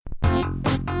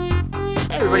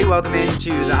everybody. Welcome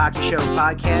into the Hockey Show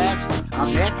podcast.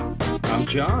 I'm Nick. I'm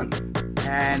John.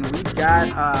 And we've got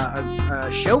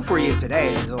a show for you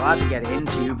today. There's a lot to get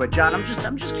into, but John,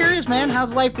 I'm just curious, man.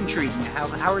 How's life been treating you?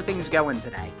 How are things going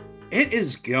today? It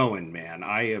is going, man.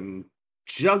 I am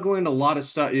juggling a lot of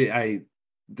stuff.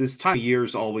 This time of year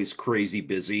is always crazy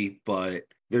busy, but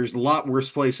there's a lot worse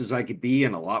places I could be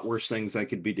and a lot worse things I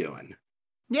could be doing.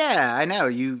 Yeah, I know.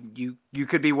 You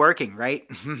could be working, right?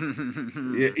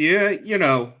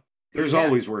 Yeah, there's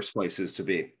always worse places to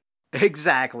be.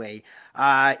 Exactly.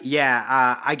 I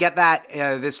get that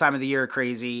this time of the year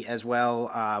crazy as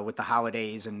well with the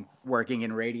holidays and working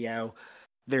in radio.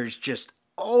 There's just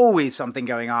always something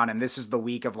going on, and this is the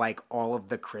week of like all of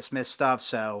the Christmas stuff.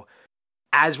 So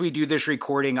as we do this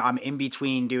recording, I'm in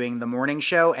between doing the morning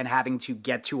show and having to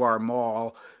get to our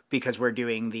mall because we're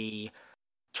doing the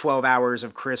 12 hours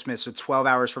of Christmas, so 12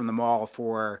 hours from the mall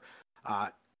for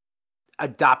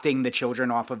adopting the children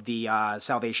off of the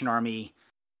Salvation Army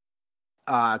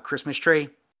Christmas tree.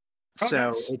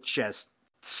 Nice. It's just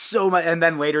so much. And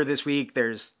then later this week,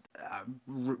 there's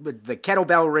the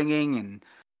kettlebell ringing and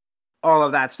all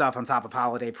of that stuff on top of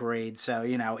holiday parade. So,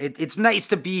 it's nice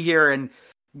to be here and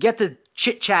get to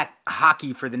chit chat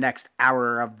hockey for the next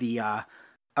hour of the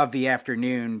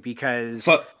afternoon because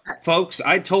folks,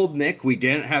 I told Nick we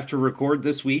didn't have to record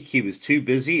this week. He was too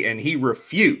busy and he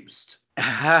refused to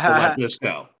let this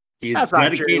go. He is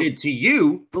dedicated to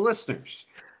you, the listeners.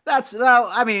 That's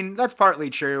partly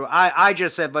true. I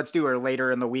just said, let's do it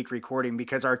later in the week recording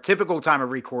because our typical time of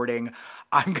recording,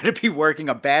 I'm going to be working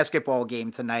a basketball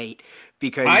game tonight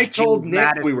because I told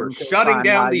Nick we were shutting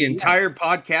down the entire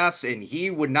podcast and he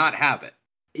would not have it.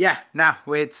 Yeah, no,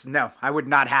 I would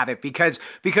not have it because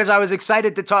I was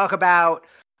excited to talk about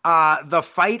the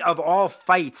fight of all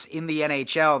fights in the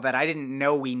NHL that I didn't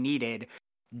know we needed.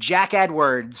 Jack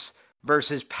Edwards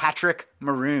versus Patrick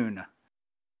Maroon.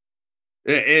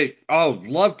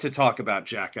 Love to talk about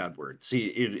Jack Edwards.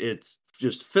 It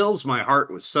just fills my heart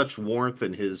with such warmth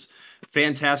and his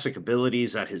fantastic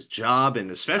abilities at his job,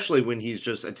 and especially when he's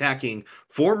just attacking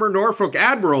former Norfolk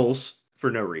Admirals for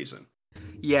no reason.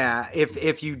 Yeah,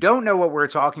 if you don't know what we're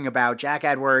talking about, Jack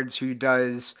Edwards, who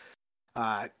does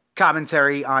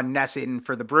commentary on NESN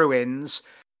for the Bruins,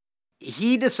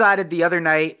 he decided the other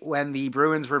night when the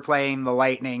Bruins were playing the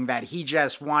Lightning that he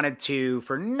just wanted to,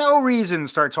 for no reason,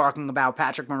 start talking about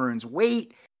Patrick Maroon's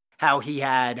weight, how he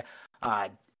had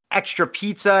extra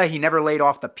pizza, he never laid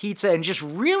off the pizza, and just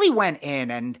really went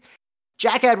in. And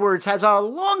Jack Edwards has a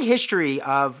long history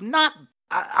of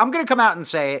I'm going to come out and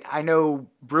say it. I know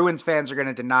Bruins fans are going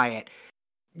to deny it.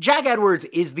 Jack Edwards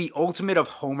is the ultimate of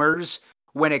homers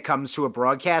when it comes to a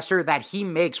broadcaster that he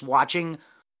makes watching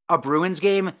a Bruins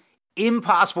game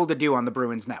impossible to do on the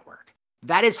Bruins network.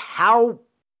 That is how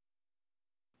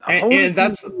and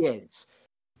that's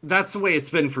the way it's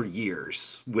been for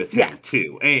years with him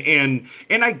too. And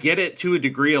I get it to a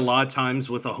degree. A lot of times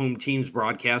with a home team's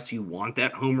broadcast, you want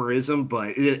that homerism,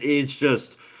 but it's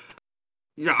just,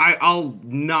 I'll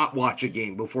not watch a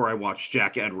game before I watch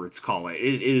Jack Edwards call it.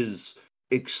 It is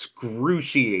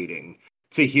excruciating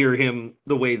to hear him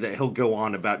the way that he'll go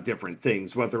on about different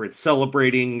things, whether it's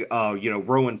celebrating,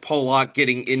 Rowan Polak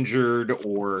getting injured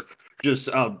or just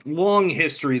a long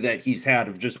history that he's had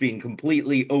of just being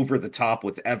completely over the top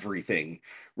with everything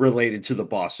related to the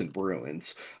Boston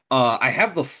Bruins. I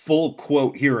have the full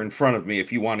quote here in front of me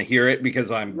if you want to hear it,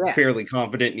 because I'm fairly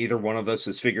confident neither one of us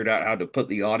has figured out how to put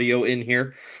the audio in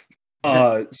here.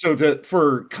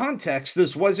 For context,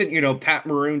 this wasn't, Pat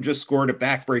Maroon just scored a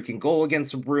backbreaking goal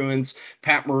against the Bruins.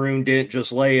 Pat Maroon didn't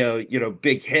just lay a,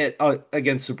 big hit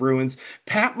against the Bruins.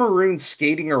 Pat Maroon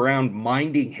skating around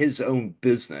minding his own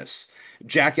business.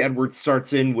 Jack Edwards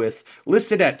starts in with,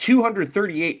 listed at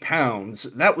 238 pounds.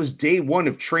 That was day one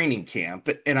of training camp,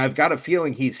 and I've got a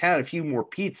feeling he's had a few more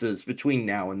pizzas between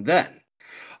now and then.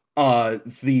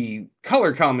 The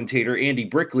color commentator, Andy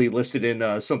Brickley, listed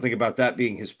in something about that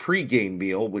being his pregame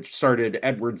meal, which started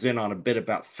Edwards in on a bit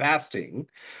about fasting,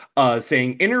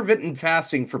 saying intermittent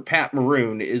fasting for Pat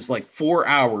Maroon is like 4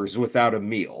 hours without a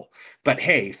meal. But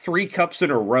hey, 3 cups in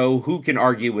a row, who can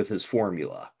argue with his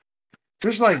formula?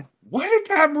 There's like, what did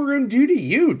Pat Maroon do to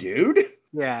you, dude?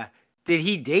 Yeah. Did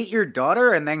he date your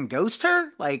daughter and then ghost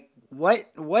her? Like, what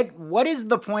is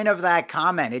the point of that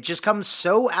comment? It just comes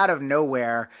so out of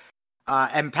nowhere.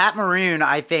 And Pat Maroon,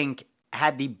 I think,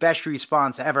 had the best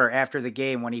response ever after the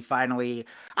game when he finally,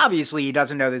 obviously he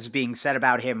doesn't know this is being said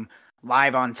about him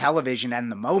live on television in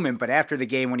the moment, but after the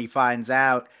game when he finds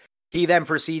out, he then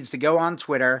proceeds to go on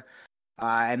Twitter,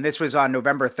 And this was on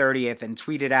November 30th, and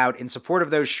tweeted out, in support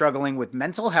of those struggling with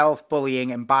mental health,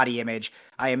 bullying, and body image,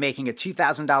 I am making a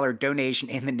 $2,000 donation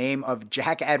in the name of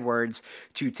Jack Edwards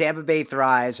to Tampa Bay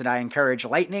Thrives, and I encourage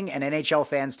Lightning and NHL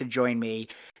fans to join me.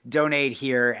 Donate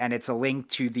here, and it's a link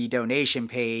to the donation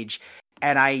page.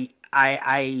 And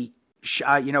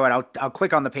you know what? I'll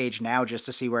click on the page now just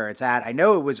to see where it's at. I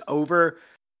know it was over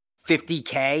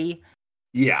 50K.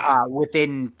 Yeah.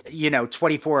 Within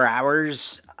 24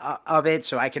 hours of it,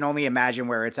 so I can only imagine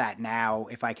where it's at now.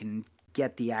 If I can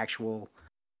get the actual,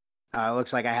 it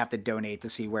looks like I have to donate to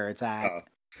see where it's at.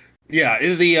 Yeah,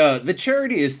 the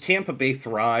charity is Tampa Bay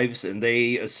Thrives, and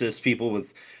they assist people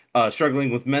with struggling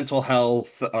with mental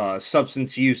health,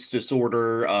 substance use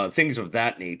disorder, things of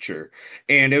that nature.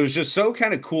 And it was just so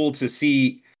kind of cool to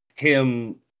see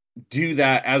him do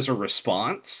that as a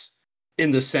response,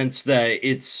 in the sense that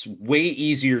it's way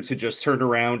easier to just turn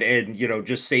around and,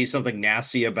 just say something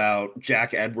nasty about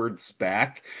Jack Edwards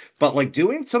back. But like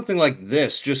doing something like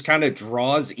this just kind of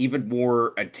draws even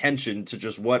more attention to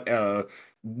just what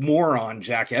moron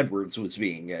Jack Edwards was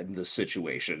being in this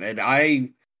situation. And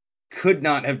I could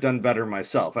not have done better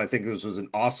myself. I think this was an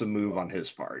awesome move on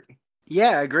his part.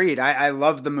 Yeah, agreed. I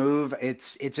love the move.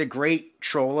 It's a great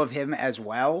troll of him as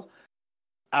well.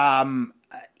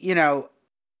 You know,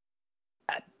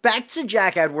 back to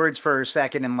Jack Edwards for a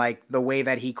second, and like the way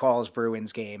that he calls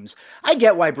Bruins games. I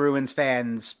get why Bruins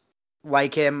fans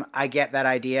like him. I get that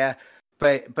idea.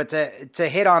 But to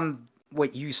hit on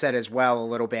what you said as well a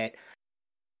little bit,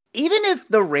 even if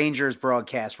the Rangers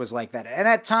broadcast was like that, and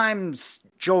at times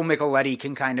Joel Micheletti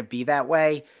can kind of be that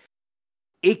way,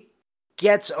 it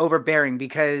gets overbearing,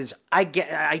 because I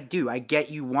get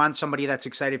you want somebody that's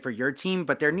excited for your team,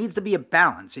 but there needs to be a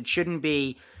balance. It shouldn't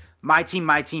be my team,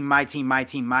 my team, my team, my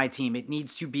team, my team. It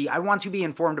needs to be, I want to be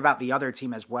informed about the other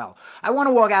team as well. I want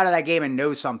to walk out of that game and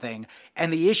know something.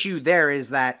 And the issue there is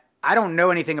that I don't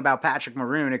know anything about Patrick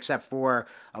Maroon except for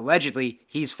allegedly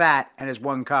he's fat and has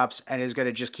won cups and is going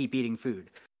to just keep eating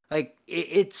food. Like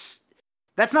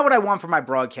that's not what I want for my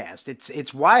broadcast.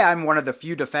 It's why I'm one of the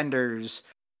few defenders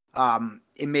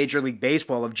in Major League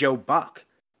Baseball of Joe Buck,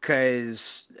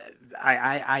 because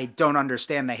I don't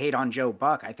understand the hate on Joe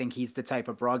Buck. I think he's the type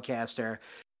of broadcaster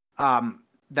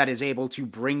that is able to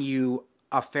bring you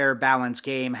a fair, balanced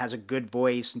game, has a good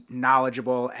voice,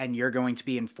 knowledgeable, and you're going to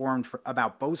be informed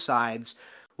about both sides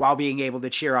while being able to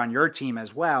cheer on your team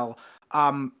as well.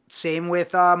 Same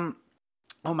with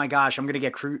oh my gosh, I'm gonna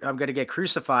get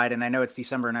crucified, and I know it's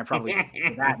December, and I probably should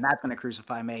do that, and that's gonna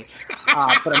crucify me.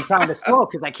 But I'm trying to scroll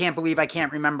because I can't believe I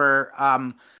can't remember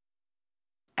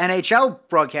NHL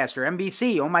broadcaster,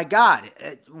 NBC. Oh my God,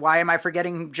 why am I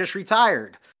forgetting? Just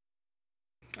retired.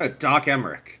 Doc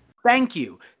Emmerich. Thank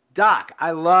you, Doc.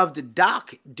 I loved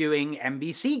Doc doing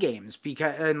NBC games,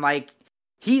 because and like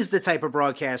he's the type of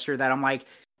broadcaster that I'm like.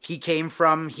 He came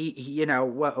from he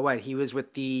what he was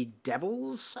with the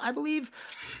Devils, I believe.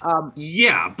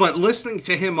 Yeah, but listening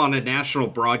to him on a national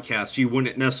broadcast, you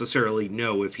wouldn't necessarily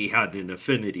know if he had an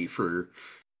affinity for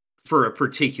a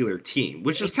particular team,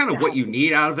 which is kind of what you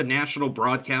need out of a national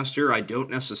broadcaster. I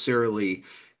don't necessarily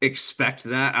expect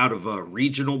that out of a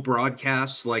regional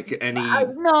broadcast like any I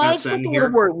expect a little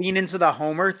more lean into the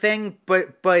homer thing,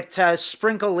 but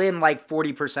sprinkle in like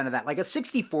 40% of that, like a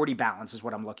 60-40 balance is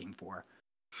what I'm looking for.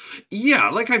 Yeah,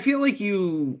 like I feel like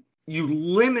you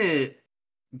limit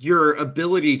your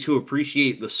ability to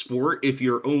appreciate the sport if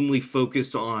you're only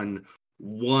focused on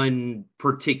one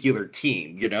particular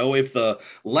team. If the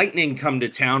Lightning come to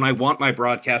town, I want my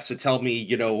broadcast to tell me,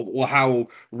 how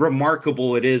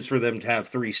remarkable it is for them to have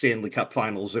 3 Stanley Cup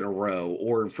finals in a row,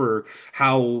 or for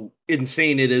how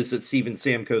insane it is that Steven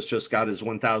Stamkos just got his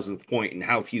 1000th point and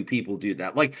how few people do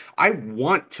that. Like, I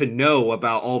want to know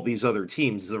about all these other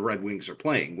teams the Red Wings are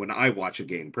playing when I watch a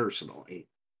game personally.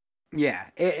 Yeah,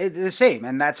 it's the same.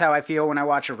 And that's how I feel when I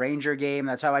watch a Ranger game.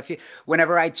 That's how I feel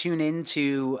whenever I tune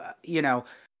into,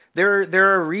 there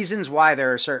are reasons why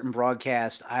there are certain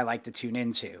broadcasts I like to tune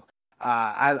into.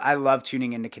 I love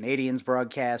tuning into Canadians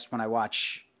broadcast when I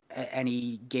watch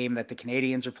any game that the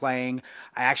Canadians are playing.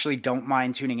 I actually don't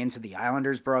mind tuning into the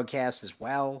Islanders broadcast as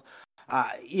well.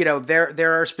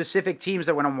 There are specific teams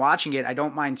that when I'm watching it, I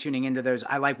don't mind tuning into those.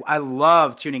 I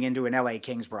love tuning into an LA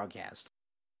Kings broadcast.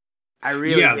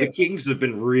 The Kings have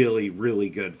been really, really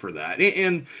good for that.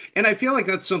 And I feel like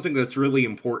that's something that's really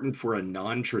important for a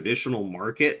non-traditional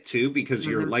market too, because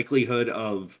your likelihood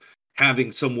of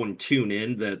having someone tune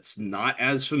in that's not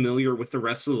as familiar with the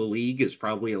rest of the league is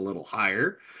probably a little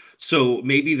higher. So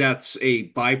maybe that's a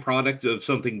byproduct of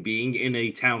something being in a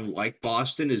town like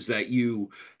Boston, is that you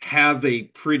have a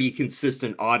pretty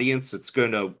consistent audience that's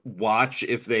going to watch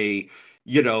if they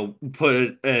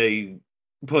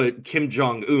put Kim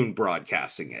Jong-un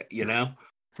broadcasting it, you know?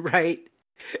 Right.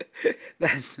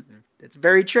 That's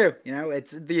very true.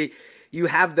 You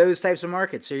have those types of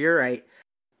markets, so you're right.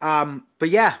 But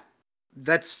yeah,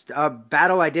 that's a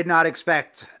battle I did not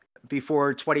expect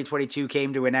before 2022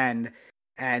 came to an end.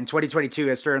 And 2022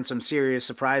 has thrown some serious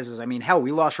surprises. I mean, hell,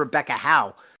 we lost Rebecca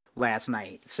Howe last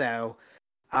night. So,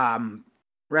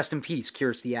 rest in peace,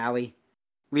 Kirstie Alley.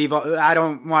 I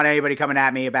don't want anybody coming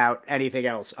at me about anything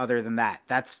else other than that.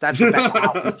 That's Rebecca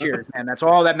Howe from Cheers, man. That's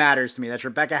all that matters to me. That's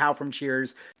Rebecca Howe from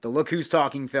Cheers. The Look Who's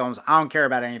Talking films. I don't care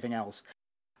about anything else.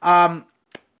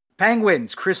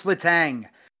 Penguins, Chris Letang.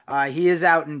 He is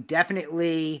out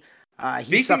indefinitely.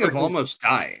 Speaking of almost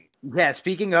dying. Yeah,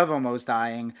 speaking of almost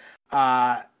dying.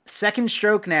 Second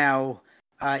stroke now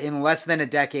in less than a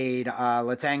decade.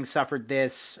 Letang suffered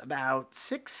this about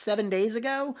 6-7 days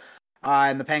ago.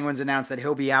 And the Penguins announced that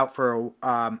he'll be out for,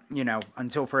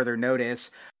 until further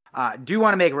notice. Do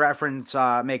want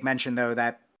to make mention, though,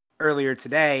 that earlier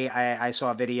today I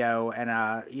saw a video, and,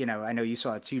 I know you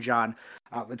saw it too, John.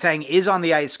 Letang is on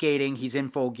the ice skating. He's in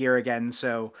full gear again,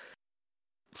 so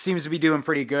seems to be doing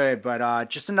pretty good. But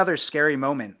just another scary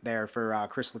moment there for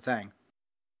Chris Letang.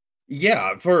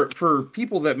 Yeah, for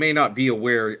people that may not be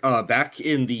aware, back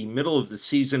in the middle of the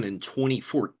season in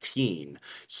 2014,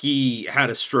 he had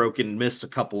a stroke and missed a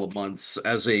couple of months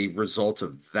as a result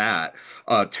of that.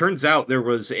 Turns out there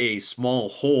was a small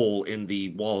hole in the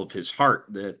wall of his heart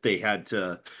that they had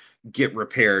to get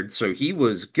repaired, so he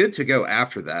was good to go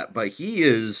after that. But he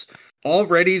is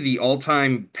already the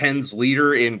all-time Pens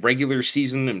leader in regular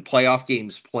season and playoff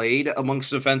games played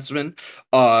amongst defensemen.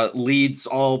 Leads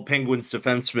all Penguins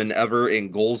defensemen ever in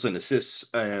goals and assists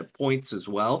points as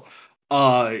well.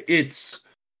 I'm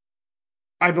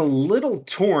a little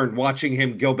torn watching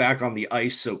him go back on the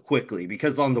ice so quickly,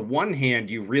 because on the one hand,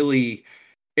 you really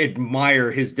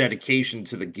admire his dedication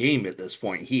to the game at this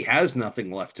point. He has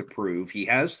nothing left to prove. He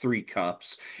has 3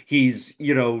 cups. He's,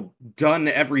 done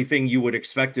everything you would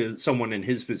expect someone in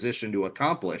his position to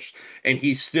accomplish. And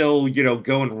he's still,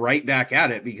 going right back at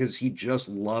it because he just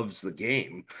loves the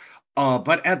game.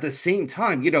 But at the same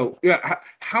time,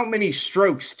 how many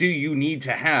strokes do you need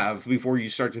to have before you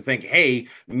start to think, hey,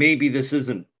 maybe this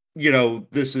isn't,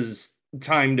 this is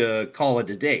time to call it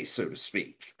a day, so to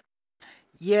speak.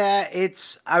 Yeah,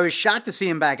 I was shocked to see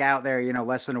him back out there,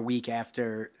 less than a week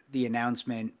after the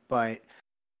announcement, but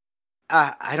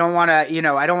I don't want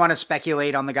to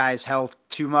speculate on the guy's health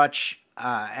too much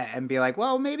and be like,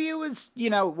 well, maybe it was,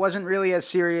 wasn't really as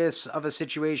serious of a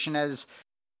situation as,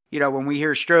 when we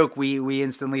hear stroke, we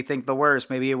instantly think the worst.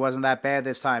 Maybe it wasn't that bad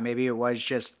this time. Maybe it was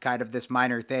just kind of this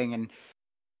minor thing and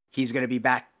he's going to be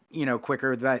back,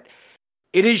 quicker. But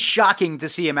it is shocking to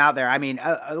see him out there. I mean,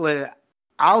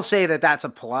 I'll say that that's a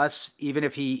plus, even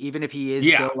if he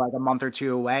is still like a month or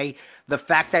 2 away. The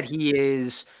fact that he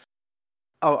is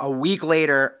a week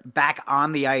later back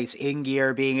on the ice in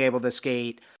gear, being able to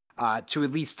skate, to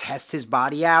at least test his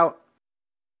body out,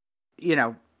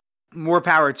 more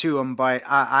power to him. But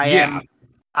I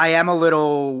am a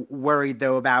little worried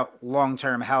though about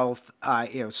long-term health.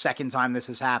 Second time this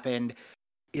has happened.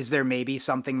 Is there maybe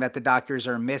something that the doctors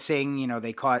are missing?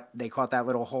 They caught that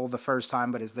little hole the first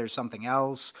time, but is there something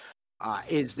else? I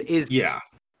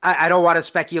don't want to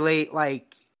speculate,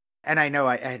 and I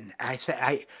know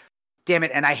damn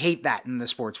it, and I hate that in the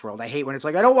sports world. I hate when it's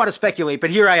like, I don't want to speculate, but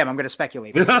here I am. I'm going to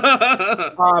speculate.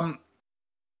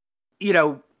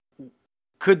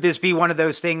 Could this be one of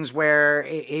those things where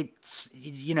it's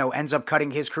ends up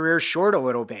cutting his career short a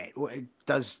little bit?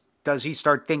 Does he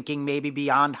start thinking maybe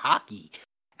beyond hockey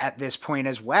at this point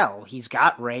as well? He's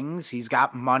got rings, he's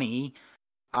got money,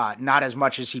 not as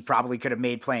much as he probably could have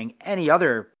made playing any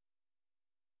other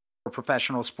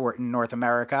professional sport in North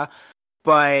America.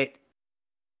 But,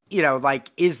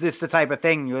 is this the type of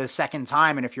thing, the second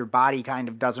time, and if your body kind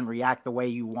of doesn't react the way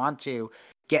you want to,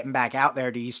 getting back out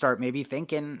there, do you start maybe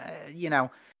thinking,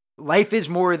 life is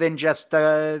more than just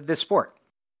the sport?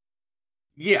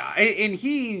 Yeah, and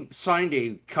he signed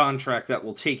a contract that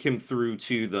will take him through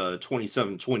to the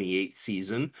 27-28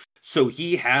 season. So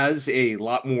he has a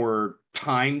lot more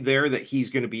time there that he's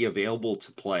going to be available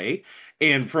to play.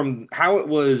 And from how it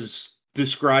was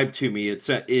described to me,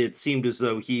 it seemed as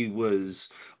though he was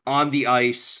on the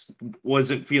ice,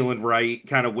 wasn't feeling right,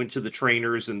 kind of went to the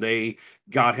trainers, and they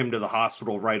got him to the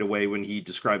hospital right away when he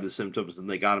described the symptoms, and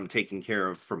they got him taken care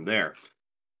of from there.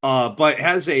 But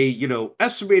has a,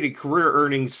 estimated career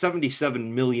earnings $77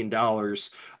 million.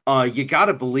 You got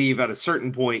to believe at a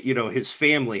certain point, his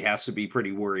family has to be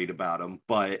pretty worried about him.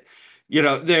 But,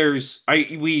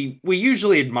 we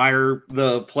usually admire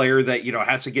the player that,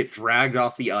 has to get dragged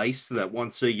off the ice, that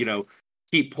wants to,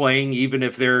 keep playing, even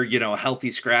if they're, a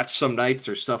healthy scratch some nights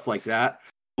or stuff like that.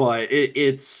 But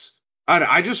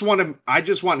I just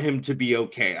want him to be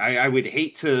okay. I would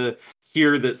hate to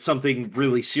hear that something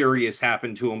really serious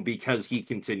happened to him because he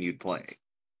continued playing.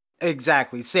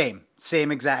 Exactly. Same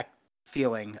exact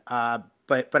feeling.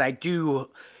 But I do,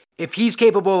 if he's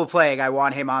capable of playing, I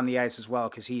want him on the ice as well,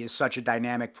 because he is such a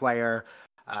dynamic player,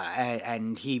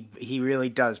 and he really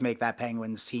does make that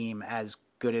Penguins team as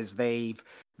good as they've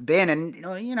been.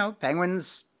 And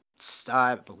Penguins,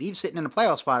 I believe, sitting in a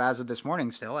playoff spot as of this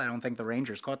morning. Still, I don't think the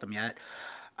Rangers caught them yet.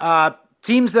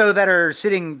 Teams though that are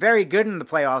sitting very good in the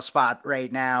playoff spot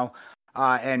right now,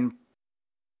 and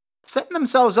setting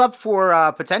themselves up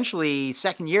for potentially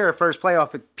second year, first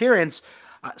playoff appearance.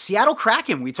 Seattle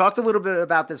Kraken. We talked a little bit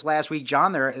about this last week,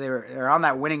 John. They're on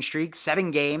that winning streak.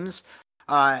 7 games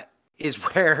is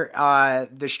where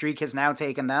the streak has now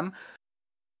taken them.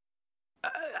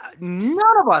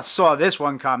 None of us saw this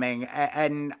one coming,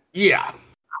 and yeah,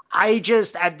 I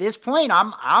just, at this point,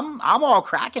 I'm all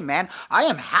Kraken, man. I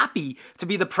am happy to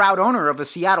be the proud owner of a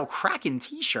Seattle Kraken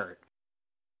t-shirt.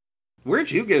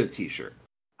 Where'd you get a t-shirt?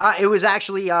 It was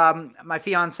actually my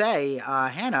fiance,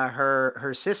 Hannah.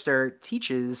 Her sister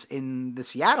teaches in the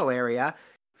Seattle area,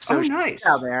 so nice she's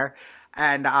out there.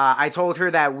 And I told her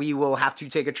that we will have to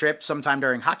take a trip sometime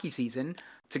during hockey season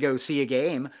to go see a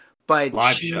game. But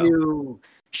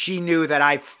she knew that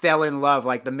I fell in love.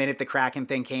 Like the minute the Kraken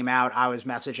thing came out, I was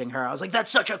messaging her. I was like,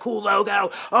 "That's such a cool logo.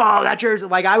 Oh, that jersey!"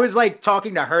 Like I was like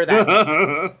talking to her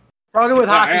that talking with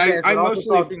hockey fans, but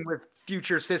also talking with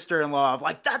future sister-in-law of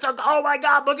like, oh my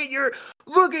god, look at your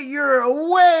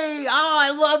way. Oh, I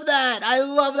love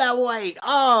that white.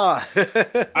 Oh.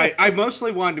 I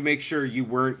mostly wanted to make sure you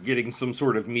weren't getting some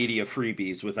sort of media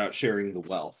freebies without sharing the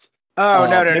wealth. Oh,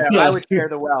 no. I would share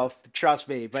the wealth. Trust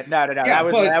me. But no. Yeah,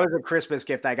 that was a Christmas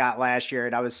gift I got last year,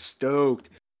 and I was stoked.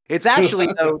 It's actually,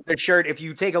 though, the shirt, if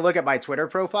you take a look at my Twitter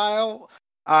profile,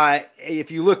 if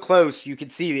you look close, you can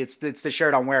see it's the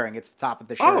shirt I'm wearing. It's the top of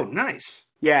the shirt. Oh, nice.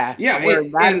 Yeah. I'm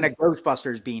wearing that and a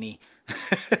Ghostbusters beanie.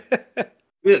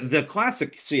 The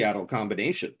classic Seattle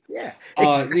combination. Yeah.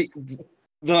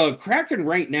 The Kraken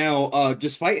right now,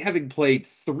 despite having played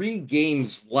 3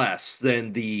 games less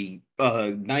than the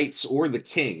Knights or the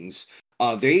Kings,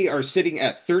 they are sitting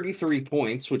at 33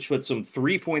 points, which puts them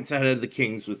 3 points ahead of the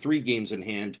Kings with 3 games in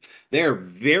hand. They are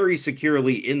very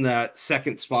securely in that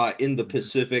second spot in the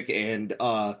Pacific, and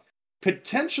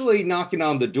potentially knocking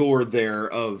on the door there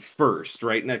of first,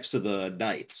 right next to the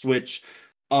Knights, which,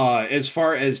 as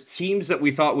far as teams that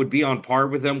we thought would be on par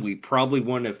with them, we probably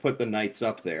wouldn't have put the Knights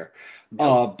up there.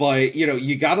 But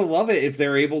you gotta love it if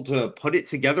they're able to put it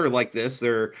together like this.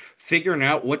 They're figuring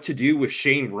out what to do with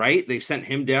Shane Wright. They sent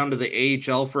him down to the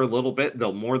AHL for a little bit.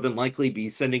 They'll more than likely be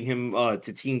sending him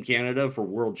to Team Canada for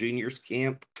World Juniors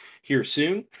camp here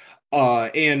soon.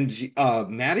 And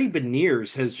Matty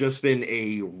Beniers has just been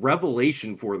a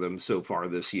revelation for them so far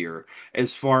this year,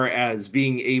 as far as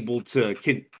being able to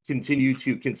continue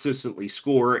to consistently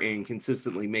score and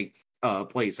consistently make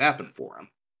plays happen for him.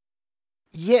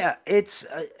 Yeah, it's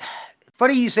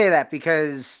funny you say that,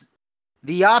 because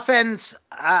the offense,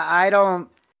 I don't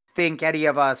think any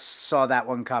of us saw that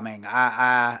one coming.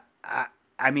 I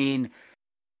mean,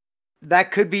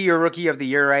 that could be your rookie of the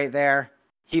year right there.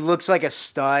 He looks like a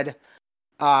stud.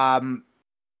 And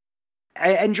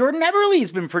Jordan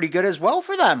Eberle's been pretty good as well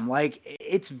for them. Like,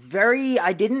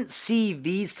 I didn't see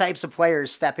these types of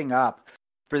players stepping up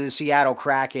for the Seattle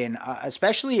Kraken,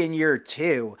 especially in year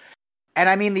 2. And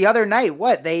I mean, the other night,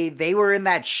 they were in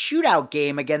that shootout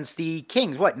game against the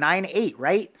Kings, 9-8,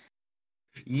 right?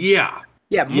 Yeah.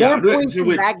 Yeah, more points in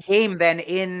that game than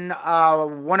in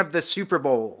one of the Super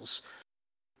Bowls.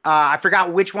 I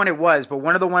forgot which one it was, but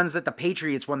one of the ones that the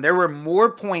Patriots won, there were more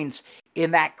points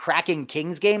in that Kraken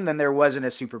Kings game than there was in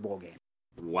a Super Bowl game.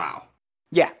 Wow.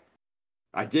 Yeah.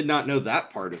 I did not know that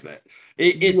part of it.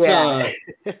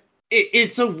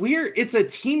 It's a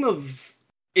team of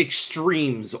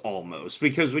extremes almost,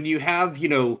 because when you have,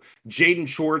 Jaden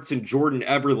Schwartz and Jordan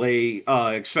Eberle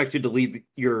expected to lead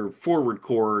your forward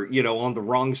core, on the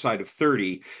wrong side of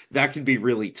 30, that can be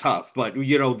really tough. But,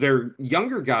 they're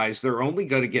younger guys. They're only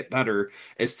going to get better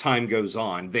as time goes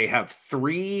on. They have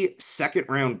 3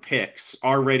 second-round picks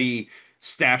already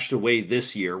stashed away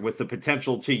this year, with the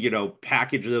potential to,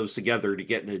 package those together to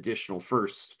get an additional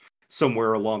first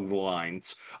somewhere along the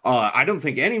lines. I don't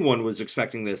think anyone was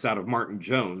expecting this out of Martin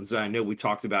Jones. I know we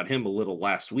talked about him a little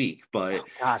last week, but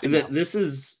this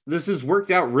has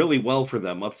worked out really well for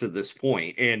them up to this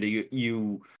point. And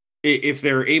you if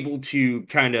they're able to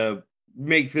kind of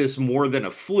make this more than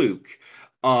a fluke,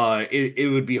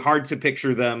 it would be hard to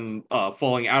picture them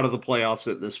falling out of the playoffs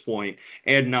at this point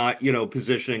and not,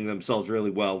 positioning themselves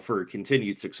really well for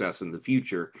continued success in the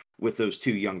future with those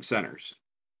two young centers.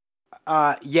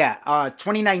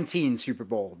 2019 Super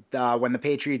Bowl, when the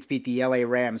Patriots beat the LA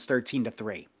Rams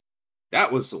 13-3.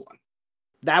 That was the one.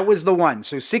 That was the one.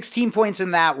 So 16 points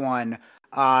in that one.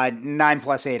 9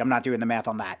 plus 8. I'm not doing the math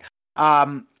on that.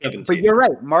 But you're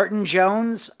right. Martin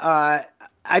Jones. The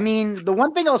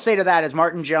one thing I'll say to that is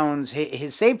Martin Jones,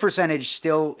 his save percentage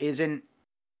still isn't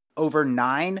over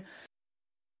 9.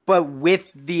 But with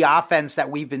the offense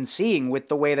that we've been seeing, with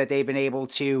the way that they've been able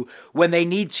to, when they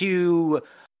need to,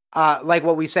 like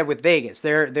what we said with Vegas,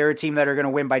 they're a team that are going to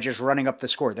win by just running up the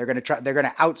score. They're going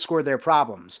to outscore their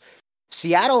problems.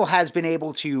 Seattle has been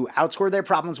able to outscore their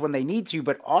problems when they need to,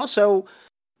 but also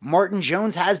Martin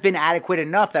Jones has been adequate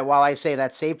enough that while I say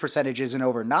that save percentage isn't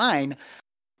over 9,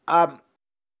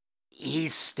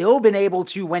 he's still been able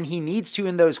to, when he needs to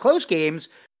in those close games,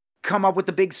 come up with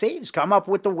the big saves, come up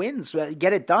with the wins,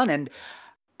 get it done. And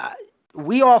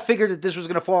we all figured that this was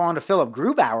going to fall onto Philip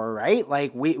Grubauer, right?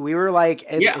 Like we were like,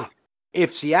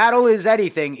 if Seattle is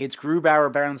anything, it's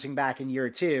Grubauer bouncing back in year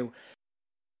 2.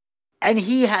 And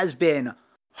he has been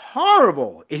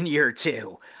horrible in year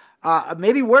 2.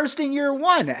 Maybe worse than year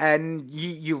 1. And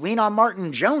you lean on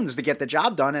Martin Jones to get the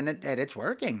job done, and it's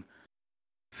working.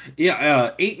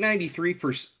 Yeah,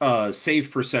 893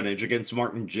 save percentage against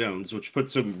Martin Jones, which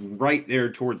puts him right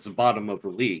there towards the bottom of the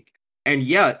league. And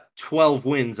yet, 12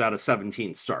 wins out of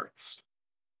 17 starts.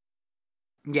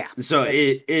 Yeah. So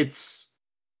it's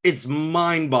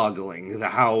mind-boggling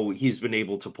how he's been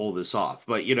able to pull this off.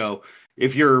 But,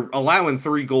 if you're allowing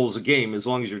 3 goals a game, as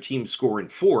long as your team's scoring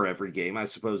 4 every game, I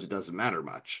suppose it doesn't matter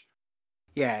much.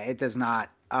 Yeah, it does not.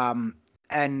 Look,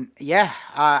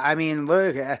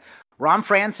 Ron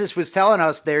Francis was telling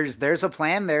us there's a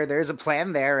plan there, there's a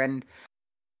plan there, and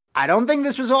I don't think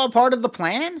this was all part of the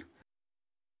plan,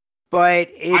 but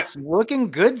it's looking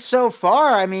good so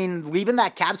far. I mean, leaving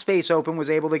that cap space open was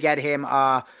able to get him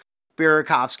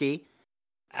Burakovsky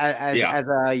as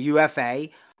a UFA.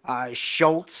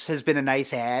 Schultz has been a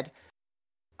nice add.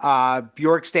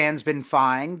 Bjorkstrand's been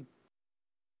fine,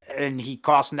 and he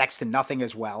costs next to nothing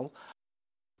as well.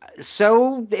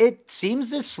 So it seems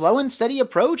this slow and steady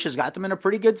approach has got them in a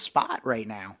pretty good spot right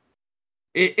now.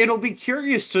 It'll be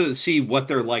curious to see what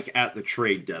they're like at the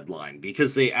trade deadline,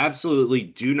 because they absolutely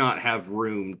do not have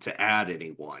room to add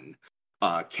anyone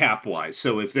cap-wise.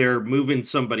 So if they're moving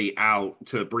somebody out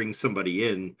to bring somebody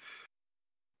in,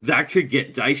 that could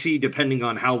get dicey depending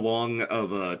on how long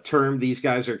of a term these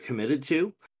guys are committed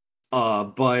to.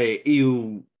 But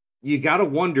you got to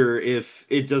wonder if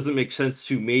it doesn't make sense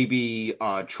to maybe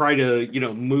try to,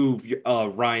 move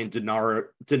Ryan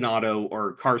Donato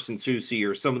or Carson Soucy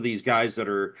or some of these guys that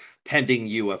are pending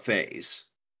UFAs.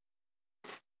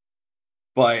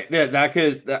 But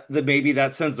maybe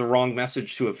that sends the wrong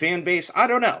message to a fan base. I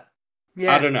don't know.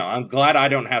 Yeah. I don't know. I'm glad I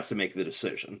don't have to make the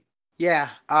decision. Yeah.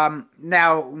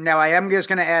 Now I am just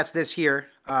going to ask this here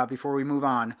before we move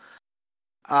on.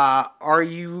 Are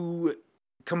you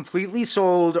completely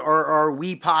sold, or are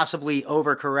we possibly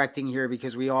overcorrecting here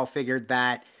because we all figured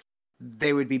that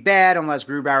they would be bad unless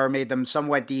Grubauer made them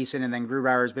somewhat decent, and then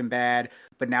Grubauer has been bad,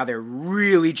 but now they're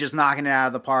really just knocking it out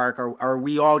of the park? Or are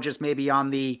we all just maybe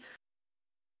on the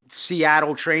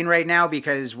Seattle train right now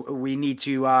because we need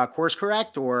to course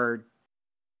correct, or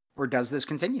does this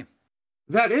continue?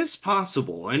 That is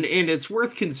possible, and it's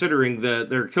worth considering that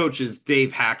their coach is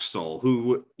Dave Haxtell,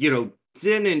 who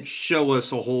didn't show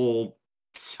us a whole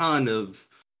ton of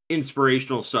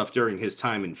inspirational stuff during his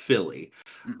time in Philly.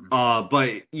 Mm-hmm.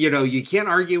 But you can't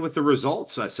argue with the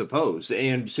results, I suppose.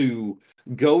 And to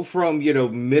go from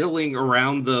middling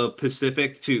around the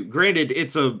Pacific to, granted,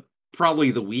 it's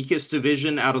probably the weakest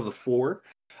division out of the 4.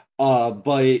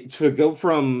 But to go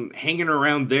from hanging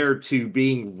around there to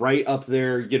being right up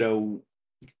there,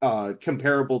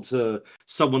 comparable to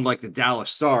someone like the Dallas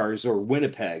Stars or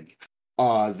Winnipeg,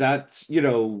 that's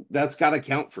got to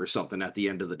count for something at the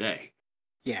end of the day.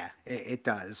 Yeah, it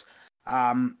does.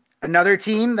 Another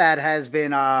team that has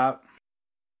been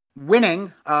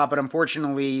winning, but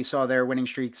unfortunately saw their winning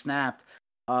streak snapped.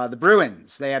 The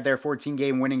Bruins, they had their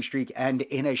 14-game winning streak end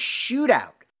in a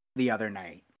shootout the other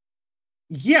night.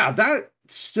 Yeah, that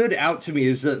stood out to me.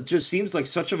 It just seems like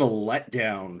such of a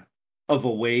letdown of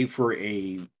a way for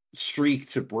a streak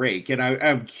to break. And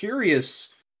I'm curious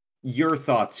your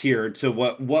thoughts here to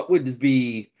what would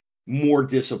be more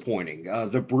disappointing.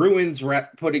 The Bruins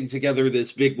putting together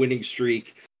this big winning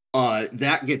streak,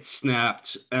 that gets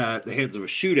snapped at the hands of a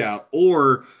shootout,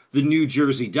 or the New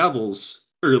Jersey Devils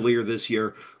earlier this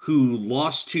year, who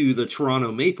lost to the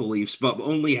Toronto Maple Leafs, but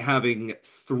only having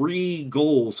 3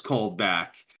 goals called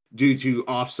back due to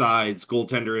offsides,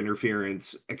 goaltender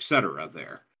interference, etc.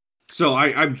 there. So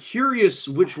I'm curious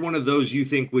which one of those you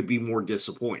think would be more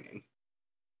disappointing.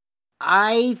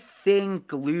 I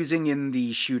think losing in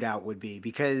the shootout would be,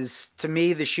 because to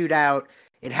me, the shootout,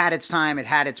 it had its time, it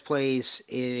had its place,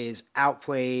 it is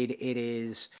outplayed, it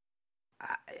is,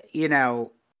 you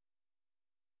know,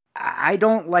 I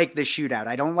don't like the shootout.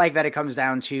 I don't like that it comes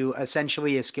down to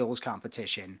essentially a skills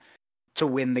competition to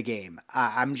win the game.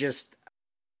 I'm just,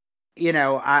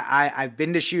 I've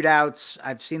been to shootouts,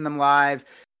 I've seen them live,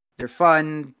 they're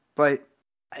fun, but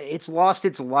it's lost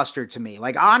its luster to me.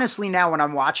 Like, honestly, now when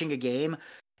I'm watching a game,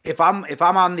 if I'm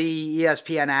on the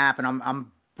ESPN app and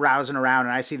I'm browsing around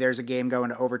and I see there's a game going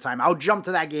to overtime, I'll jump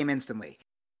to that game instantly.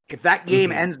 If that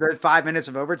game ends the 5 minutes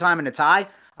of overtime in a tie,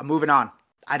 I'm moving on.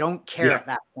 I don't care at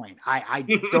that point. I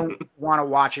don't want to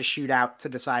watch a shootout to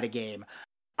decide a game.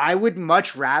 I would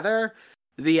much rather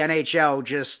the NHL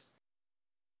just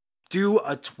do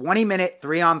a 20-minute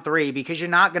 3-on-3, because you're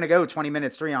not going to go 20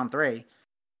 minutes 3-on-3.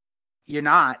 You're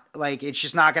not. Like, it's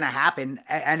just not going to happen.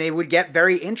 And it would get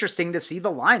very interesting to see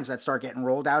the lines that start getting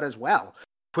rolled out as well,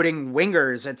 putting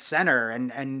wingers at center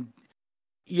and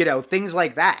things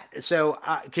like that. So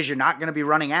because you're not going to be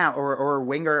running out, or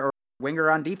winger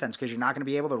on defense, because you're not going to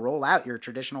be able to roll out your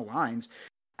traditional lines.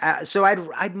 So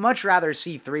I'd much rather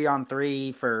see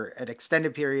 3-on-3 for an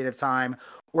extended period of time,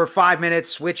 or 5 minutes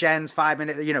switch ends, 5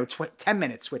 minutes, 10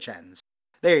 minutes switch ends.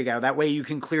 There you go. That way you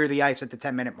can clear the ice at the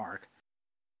 10-minute mark.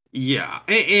 Yeah,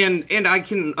 and I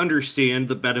can understand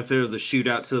the benefit of the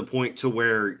shootout to the point to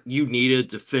where you need a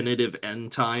definitive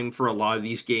end time for a lot of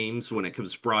these games when it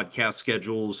comes to broadcast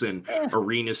schedules and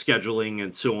arena scheduling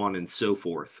and so on and so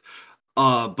forth.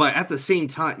 But at the same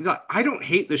time, I don't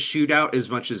hate the shootout as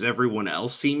much as everyone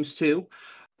else seems to.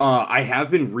 I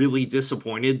have been really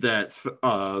disappointed that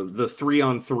the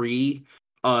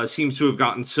 3-on-3 seems to have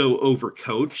gotten so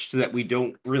overcoached that we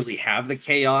don't really have the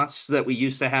chaos that we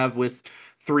used to have with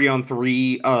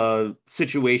 3-on-3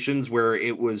 situations where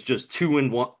it was just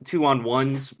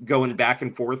 2-on-1s going back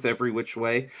and forth every which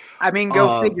way. I mean,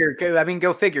 go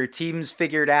figure. Teams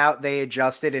figured out, they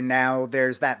adjusted, and now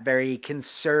there's that very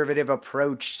conservative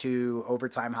approach to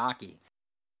overtime hockey.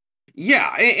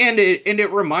 Yeah, and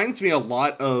it reminds me a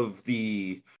lot of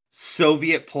the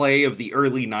Soviet play of the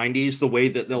early 90s, the way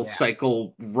that they'll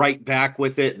cycle right back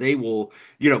with it. They will,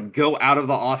 go out of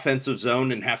the offensive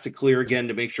zone and have to clear again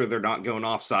to make sure they're not going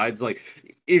off sides. Like,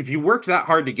 if you work that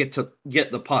hard to get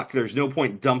the puck, there's no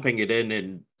point dumping it in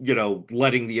and,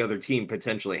 letting the other team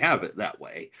potentially have it that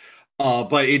way.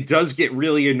 But it does get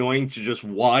really annoying to just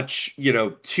watch,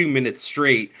 2 minutes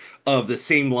straight of the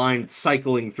same line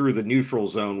cycling through the neutral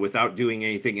zone without doing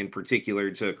anything in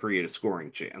particular to create a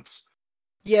scoring chance.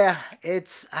 Yeah,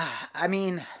 it's,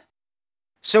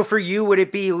 so for you, would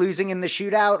it be losing in the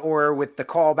shootout, or with the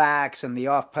callbacks and the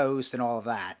off post and all of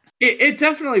that? It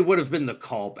definitely would have been the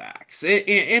callbacks.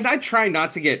 And I try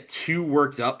not to get too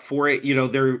worked up for it.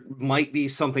 There might be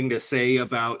something to say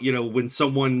about, when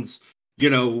someone's,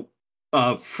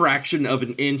 a fraction of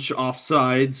an inch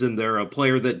offsides and they're a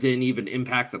player that didn't even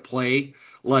impact the play.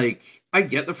 Like, I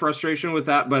get the frustration with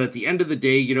that, but at the end of the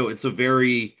day, it's a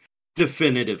very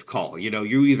definitive call.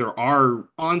 You either are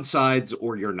onsides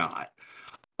or you're not.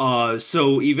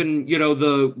 So even,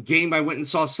 the game I went and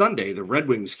saw Sunday, the Red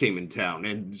Wings came in town,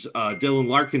 and Dylan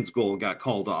Larkin's goal got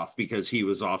called off because he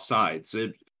was offsides.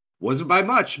 It wasn't by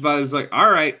much, but I was like,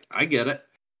 all right, I get it.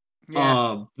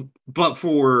 Yeah. But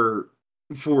for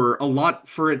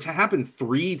it to happen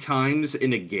 3 times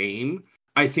in a game,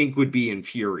 I think would be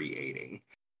infuriating.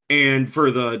 And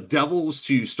for the Devils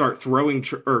to start throwing,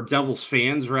 or Devils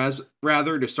fans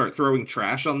rather, to start throwing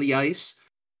trash on the ice,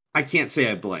 I can't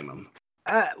say I blame them.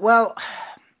 Well,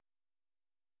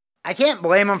 I can't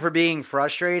blame them for being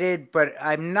frustrated, but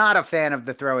I'm not a fan of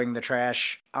the throwing the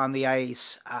trash on the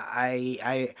ice.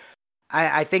 I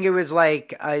think it was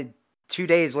like 2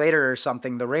 days later or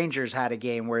something, the Rangers had a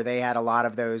game where they had a lot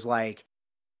of those, like,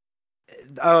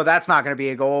 oh, that's not going to be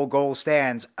a goal. Goal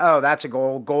stands. Oh, that's a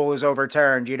goal. Goal is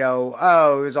overturned.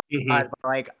 Oh, it was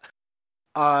like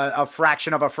a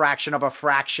fraction of a fraction of a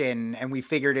fraction, and we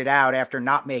figured it out after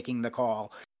not making the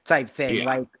call type thing. Yeah.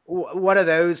 Like, what are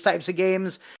those types of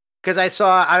games? Because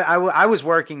I was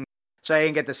working, so I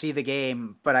didn't get to see the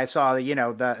game, but I saw,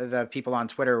 the people on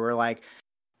Twitter were like,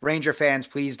 Ranger fans,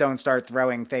 please don't start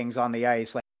throwing things on the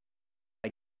ice like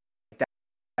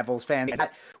Devils fans,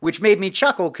 which made me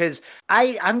chuckle, because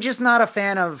I'm just not a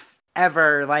fan of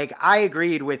ever, like, I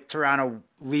agreed with Toronto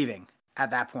leaving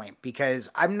at that point because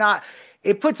I'm not.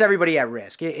 It puts everybody at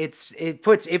risk. It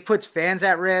puts fans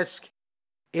at risk.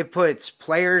 It puts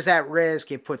players at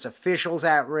risk. It puts officials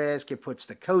at risk. It puts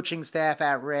the coaching staff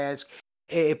at risk.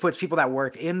 It puts people that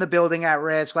work in the building at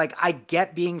risk. Like, I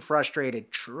get being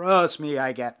frustrated. Trust me,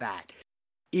 I get that.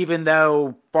 Even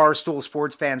though Barstool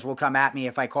sports fans will come at me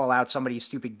if I call out somebody's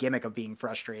stupid gimmick of being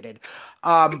frustrated.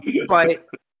 But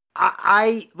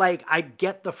I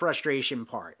get the frustration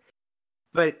part.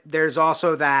 But there's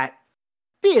also that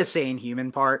be a sane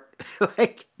human part.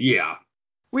 Like, Yeah.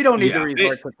 we don't need to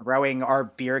resort to throwing our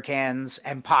beer cans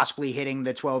and possibly hitting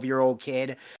the 12-year-old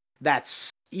kid that's,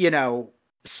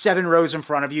 7 rows in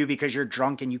front of you because you're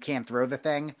drunk and you can't throw the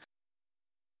thing.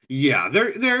 Yeah,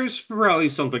 there's probably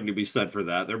something to be said for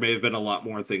that. There may have been a lot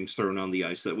more things thrown on the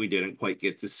ice that we didn't quite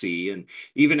get to see. And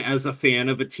even as a fan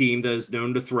of a team that is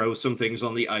known to throw some things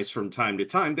on the ice from time to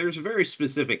time, there's a very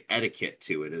specific etiquette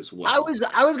to it as well.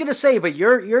 I was gonna say, but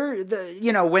you're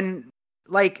the when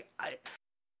like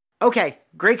okay,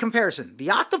 great comparison.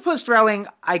 The octopus throwing,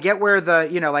 I get where the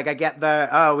I get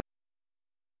the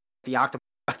octopus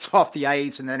off the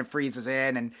ice and then it freezes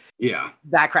in and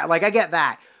that crap. Like, I get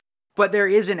that. But there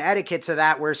is an etiquette to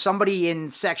that where somebody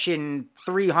in section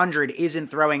 300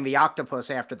 isn't throwing the octopus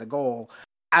after the goal,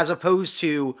 as opposed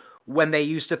to when they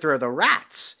used to throw the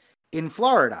rats in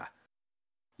Florida.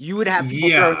 You would have people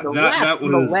throwing the rats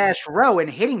in the last row and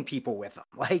hitting people with them.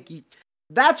 Like,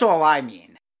 that's all I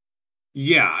mean.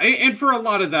 Yeah, and for a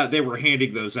lot of that, they were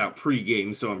handing those out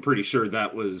pregame, so I'm pretty sure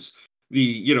that was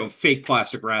the fake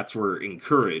plastic rats were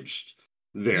encouraged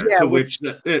there. Yeah, to which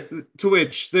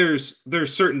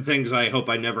there's certain things I hope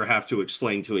I never have to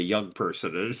explain to a young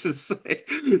person. It's just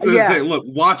say, look,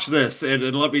 watch this,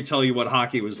 and let me tell you what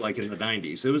hockey was like in the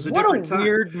 90s. It was a different time. What a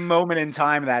weird moment in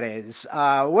time that is.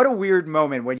 What a weird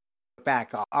moment when you look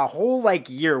back. A whole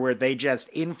year where they just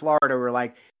in Florida were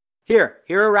like, here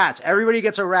are rats. Everybody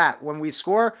gets a rat. When we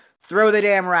score, throw the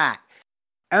damn rat.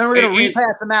 And then we're going to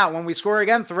repass them out. When we score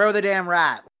again, throw the damn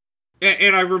rat.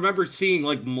 And I remember seeing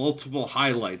multiple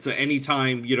highlights.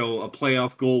 Anytime, a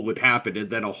playoff goal would happen, and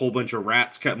then a whole bunch of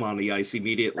rats come on the ice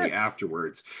immediately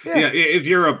afterwards. Yeah, if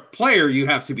you're a player, you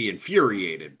have to be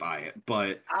infuriated by it.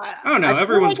 But I don't know.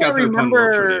 Everyone's got their fun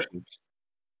little traditions.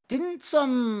 Didn't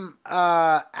some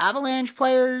Avalanche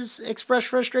players express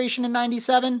frustration in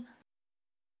 '97?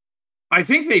 I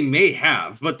think they may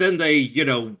have, but then they,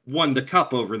 won the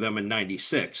cup over them in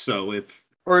 '96. So if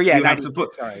you have to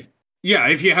put, yeah,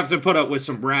 if you have to put up with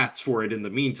some rats for it in the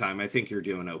meantime, I think you're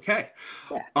doing okay.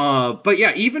 Yeah. But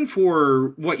yeah, even for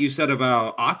what you said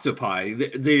about octopi,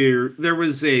 there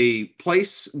was a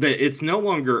place that it's no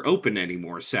longer open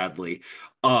anymore, sadly.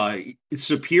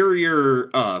 Superior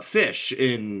Fish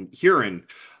in Huron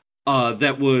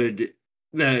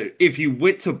that if you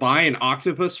went to buy an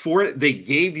octopus for it, they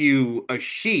gave you a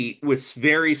sheet with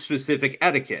very specific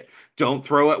etiquette. Don't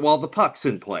throw it while the puck's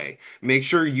in play. Make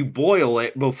sure you boil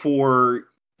it beforehand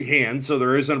so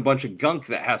there isn't a bunch of gunk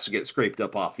that has to get scraped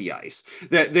up off the ice.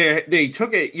 That they took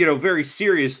it, very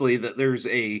seriously, that there's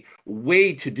a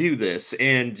way to do this.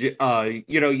 And,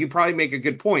 you probably make a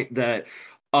good point that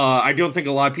I don't think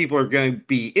a lot of people are going to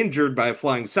be injured by a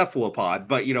flying cephalopod,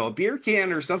 but, a beer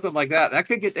can or something like that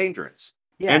could get dangerous.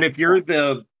 Yeah. And if you're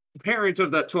the parent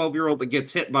of that 12-year-old that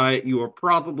gets hit by it, you are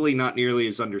probably not nearly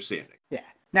as understanding. Yeah.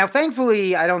 Now,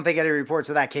 thankfully, I don't think any reports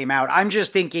of that came out. I'm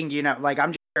just thinking,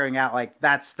 I'm just figuring out,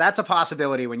 that's a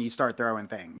possibility when you start throwing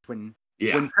things. When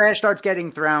trash starts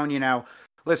getting thrown,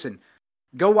 listen,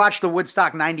 go watch the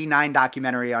Woodstock 99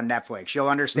 documentary on Netflix. You'll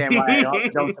understand why I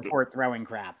don't support throwing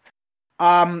crap.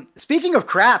 Speaking of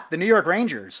crap, the New York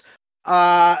Rangers,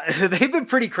 they've been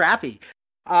pretty crappy.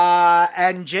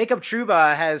 And Jacob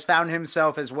Trouba has found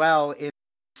himself as well in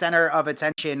the center of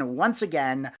attention once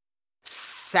again.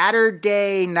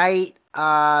 Saturday night,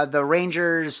 the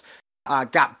Rangers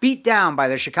got beat down by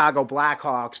the Chicago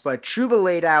Blackhawks, but Trouba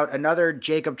laid out another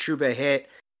Jacob Trouba hit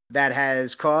that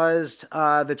has caused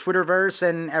the Twitterverse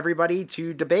and everybody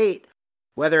to debate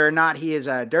whether or not he is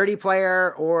a dirty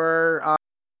player or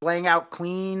laying out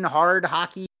clean, hard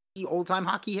hockey, old-time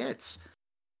hockey hits.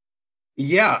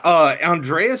 Yeah,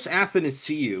 Andreas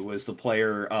Athanasiou was the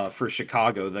player for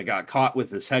Chicago that got caught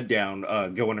with his head down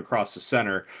going across the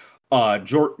center.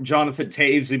 Jonathan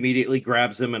Toews immediately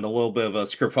grabs him and a little bit of a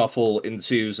skerfuffle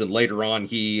ensues, and later on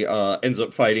he ends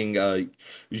up fighting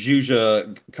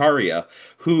Zhuja Karia,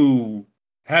 who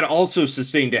had also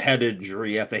sustained a head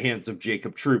injury at the hands of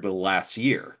Jacob Trouba last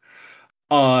year.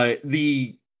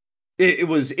 it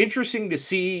was interesting to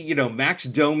see, Max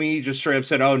Domi just straight up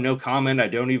said, "Oh, no comment. I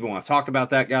don't even want to talk about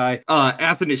that guy."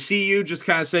 Athanasiou just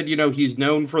kind of said, he's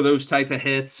known for those type of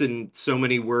hits and so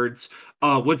many words.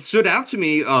 What stood out to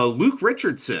me, Luke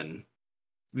Richardson,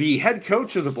 the head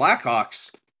coach of the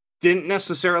Blackhawks, didn't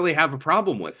necessarily have a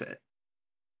problem with it.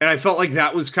 And I felt like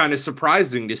that was kind of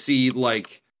surprising to see,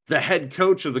 like, the head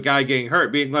coach of the guy getting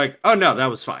hurt being like, "Oh, no, that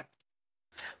was fine."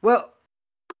 Well,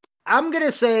 I'm going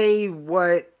to say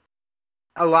what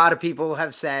a lot of people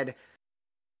have said.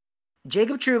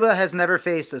 Jacob Trouba has never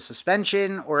faced a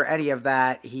suspension or any of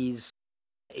that.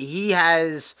 He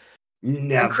has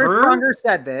never. Chris Pronger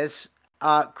said this.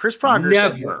 Chris Pronger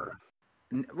never.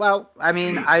 Said this. Well, I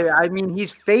mean,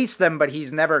 he's faced them, but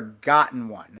he's never gotten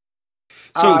one.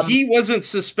 So he wasn't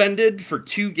suspended for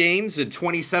 2 games in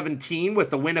 2017 with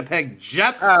the Winnipeg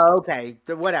Jets. Oh, okay,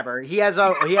 whatever. He has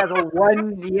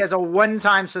a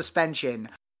one-time suspension.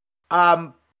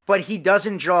 But he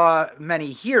doesn't draw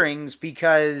many hearings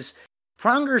because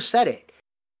Pronger said it.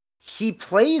 He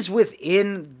plays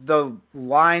within the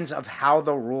lines of how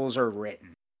the rules are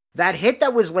written. That hit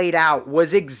that was laid out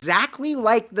was exactly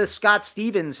like the Scott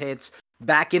Stevens hits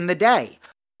back in the day.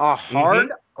 A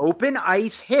hard, open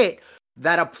ice hit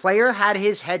that a player had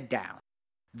his head down.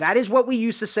 That is what we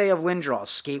used to say of Lindros.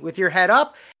 Skate with your head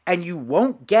up, and you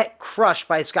won't get crushed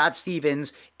by Scott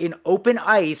Stevens in open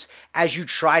ice as you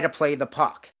try to play the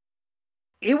puck.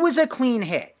 It was a clean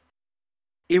hit.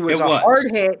 It was a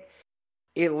hard hit.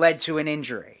 It led to an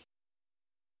injury.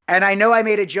 And I know I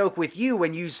made a joke with you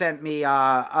when you sent me,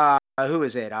 who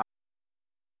is it?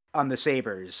 On the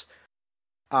Sabres.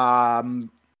 Rasmus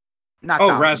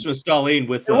Dahlin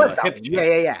with the hip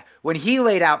check. Yeah. When he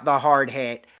laid out the hard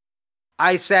hit,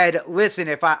 I said, listen,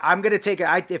 if I take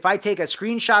a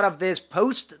screenshot of this,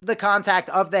 post the contact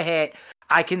of the hit,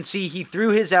 I can see he threw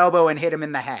his elbow and hit him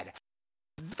in the head.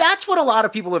 That's what a lot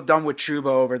of people have done with Trouba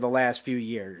over the last few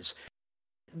years.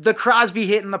 The Crosby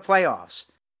hit in the playoffs.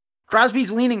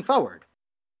 Crosby's leaning forward.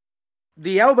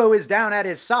 The elbow is down at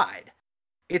his side.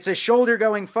 It's a shoulder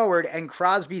going forward, and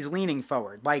Crosby's leaning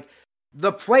forward. Like,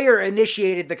 the player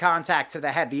initiated the contact to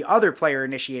the head. The other player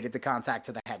initiated the contact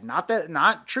to the head. Not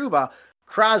Trouba.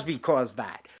 Crosby caused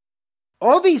that.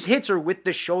 All these hits are with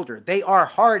the shoulder. They are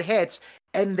hard hits,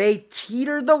 and they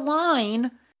teeter the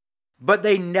line, but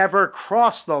they never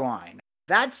cross the line.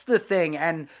 That's the thing.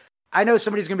 And I know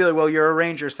somebody's going to be like, well, you're a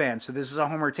Rangers fan, so this is a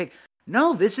homer take.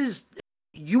 No,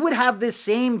 you would have this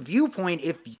same viewpoint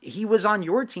if he was on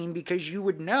your team, because you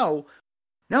would know,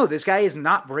 no, this guy is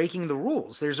not breaking the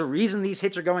rules. There's a reason these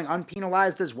hits are going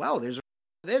unpenalized as well. There's a reason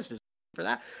for this, there's a reason for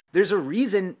that. There's a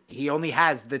reason he only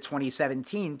has the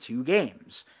 2017 2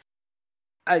 games.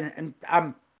 And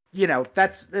I'm,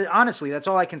 that's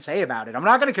all I can say about it. I'm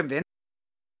not going to convince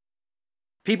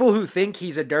people who think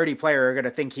he's a dirty player are going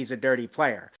to think he's a dirty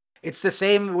player. It's the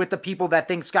same with the people that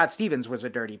think Scott Stevens was a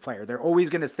dirty player. They're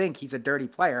always going to think he's a dirty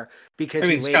player because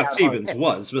Scott Stevens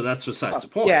was, but that's besides the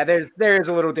point. Yeah, there is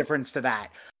a little difference to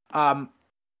that.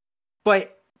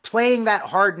 But playing that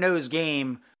hard-nosed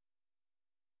game,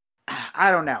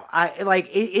 I don't know.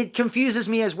 It confuses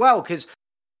me as well, because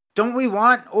don't we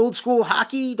want old school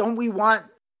hockey? Don't we want,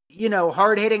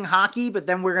 hard-hitting hockey, but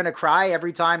then we're going to cry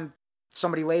every time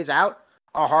somebody lays out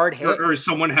a hard hit, or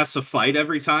someone has to fight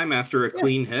every time after a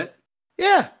clean hit?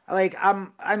 Yeah, I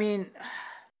don't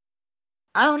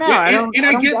know. Yeah,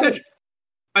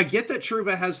 I get that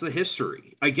Trouba has the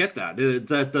history. I get that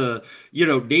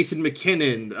Nathan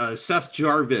McKinnon, Seth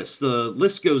Jarvis, the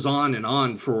list goes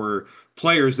on for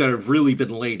players that have really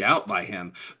been laid out by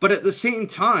him. But at the same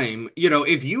time,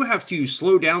 if you have to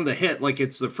slow down the hit like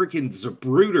it's the freaking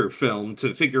Zapruder film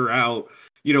to figure out,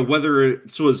 whether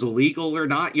it was illegal or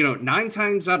not, 9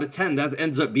 times out of 10, that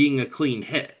ends up being a clean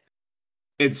hit.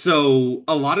 And so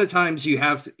a lot of times you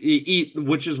have to eat,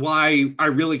 which is why I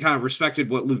really kind of respected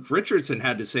what Luke Richardson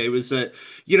had to say, was that,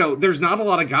 there's not a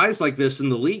lot of guys like this in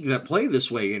the league that play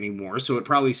this way anymore. So it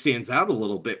probably stands out a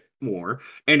little bit more.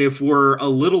 And if we're a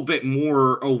little bit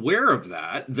more aware of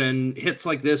that, then hits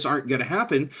like this aren't going to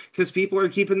happen because people are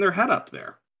keeping their head up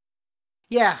there.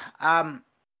 Yeah. I've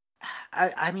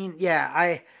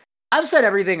said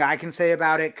everything I can say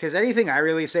about it, because anything I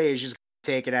really say is just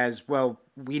take it as, well,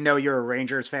 we know you're a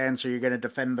Rangers fan, so you're going to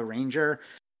defend the Ranger.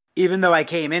 Even though I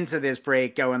came into this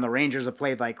break going, the Rangers have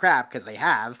played like crap, because they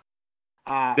have.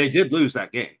 They did lose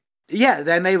that game. Yeah,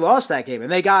 then they lost that game,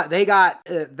 and they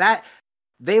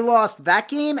lost that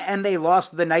game, and they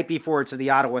lost the night before to the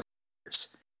Ottawa Senators.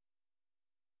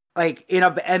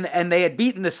 And they had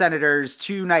beaten the Senators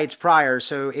 2 nights prior,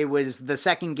 so it was the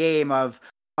second game of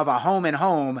of a home and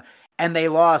home, and they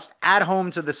lost at home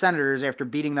to the Senators after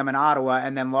beating them in Ottawa,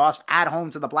 and then lost at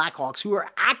home to the Blackhawks, who are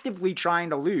actively trying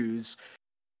to lose.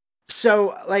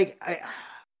 So, like,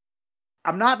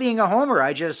 I'm not being a homer.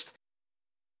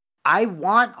 I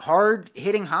want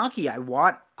hard-hitting hockey. I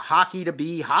want hockey to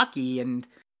be hockey, and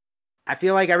I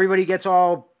feel like everybody gets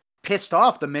all pissed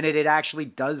off the minute it actually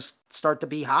does start to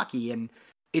be hockey, and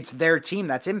it's their team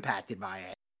that's impacted by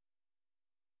it.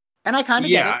 And I kind of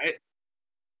get it.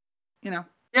 You know?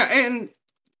 Yeah, and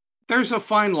there's a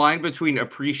fine line between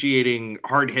appreciating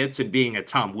hard hits and being a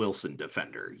Tom Wilson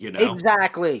defender, you know?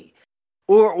 Exactly.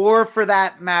 Or for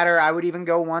that matter, I would even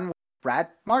go one with Brad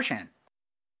Marchand.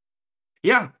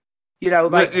 Yeah. You know,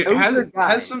 like it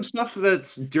has some stuff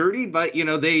that's dirty, but you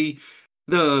know,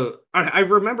 I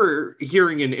remember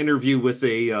hearing an interview with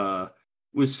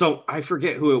I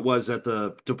forget who it was at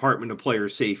the Department of Player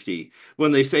Safety,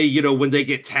 when they say, you know, when they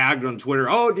get tagged on Twitter,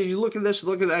 oh, did you look at this,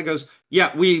 look at that? Goes,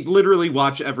 yeah, we literally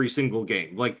watch every single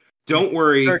game. Like, don't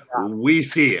worry, we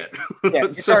see it. Yeah,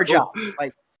 it's our job.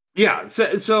 Like, yeah,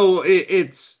 so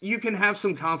it's you can have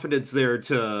some confidence there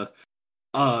to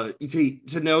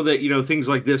know that, you know, things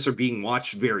like this are being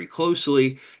watched very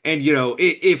closely. And, you know,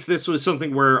 if this was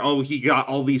something where, oh, he got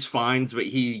all these fines, but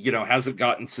he, you know, hasn't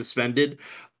gotten suspended,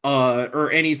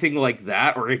 or anything like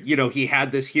that, or, you know, he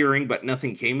had this hearing, but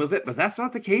nothing came of it. But that's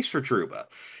not the case for Trouba.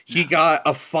 He got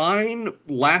a fine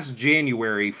last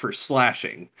January for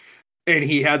slashing, and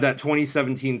he had that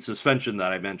 2017 suspension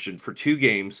that I mentioned for 2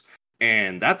 games,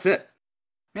 and that's it.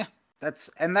 Yeah, that's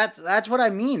what I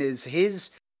mean, is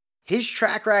his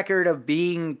track record of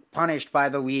being punished by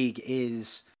the league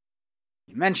is,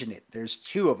 you mentioned it, there's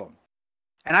 2 of them.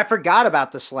 And I forgot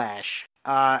about the slash,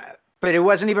 but it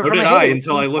wasn't even from a hit.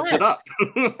 Until I looked it up.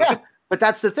 Yeah, but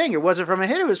that's the thing. It wasn't from a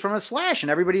hit, it was from a slash, and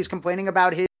everybody's complaining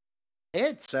about his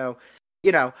hit. So,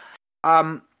 you know,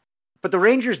 but the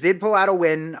Rangers did pull out a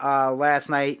win last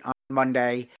night on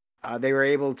Monday. They were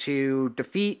able to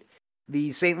defeat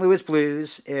the St. Louis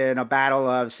Blues in a battle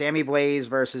of Sammy Blais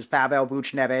versus Pavel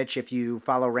Buchnevich, if you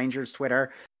follow Rangers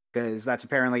Twitter, because that's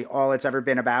apparently all it's ever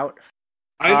been about.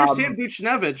 I understand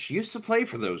Buchnevich used to play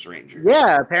for those Rangers.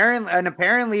 Yeah,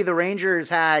 apparently the Rangers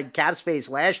had cap space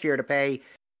last year to pay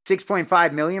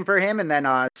 $6.5 million for him, and then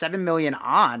 $7 million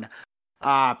on.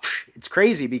 It's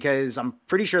crazy, because I'm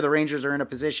pretty sure the Rangers are in a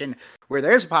position where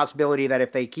there's a possibility that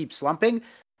if they keep slumping,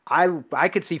 I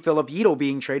could see Philip Yedel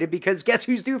being traded, because guess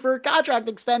who's due for a contract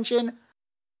extension?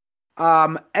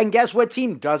 And guess what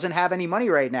team doesn't have any money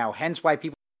right now? Hence why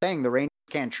people are saying the Rangers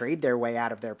can't trade their way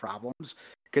out of their problems,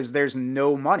 because there's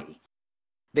no money.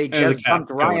 They just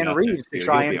bumped Ryan Reeves to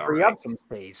try and free up some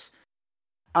space.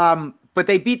 But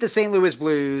they beat the St. Louis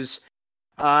Blues,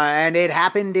 and it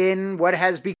happened in what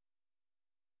has become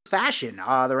fashion.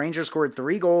 The Rangers scored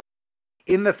 3 goals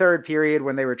in the third period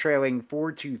when they were trailing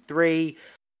 4-3.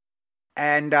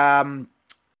 And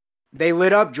they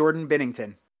lit up Jordan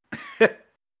Binnington. And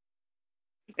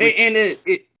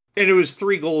it was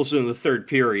 3 goals in the third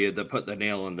period that put the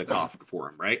nail in the coffin for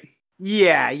him, right?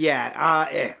 Yeah.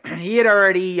 He had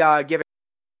already given.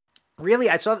 Really,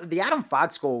 I saw the Adam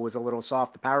Fox goal was a little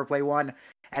soft, the power play one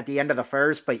at the end of the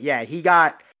first. But yeah, he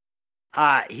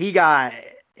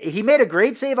made a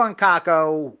great save on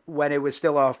Kakko when it was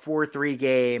still a 4-3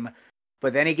 game.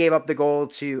 But then he gave up the goal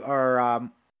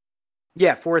 4-3.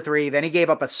 Then he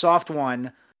gave up a soft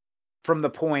one from the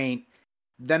point.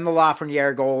 Then the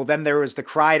Lafreniere goal. Then there was the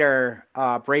Kreider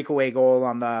breakaway goal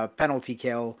on the penalty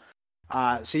kill.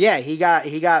 So yeah, he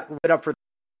got lit up for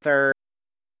third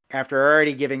after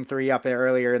already giving 3 up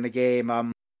earlier in the game.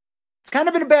 It's kind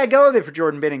of been a bad go of it for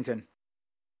Jordan Binnington.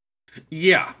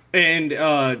 Yeah, and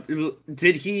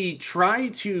did he try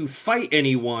to fight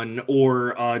anyone,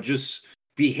 or just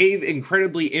behave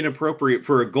incredibly inappropriate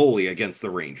for a goalie against the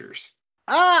Rangers?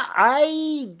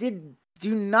 I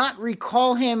do not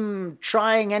recall him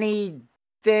trying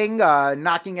anything,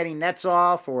 knocking any nets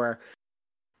off or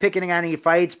picking any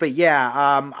fights. But yeah,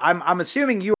 I'm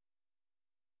assuming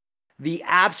the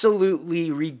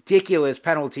absolutely ridiculous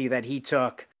penalty that he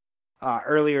took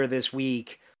earlier this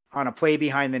week on a play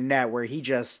behind the net where he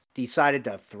just decided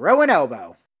to throw an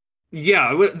elbow.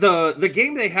 Yeah, the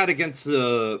game they had against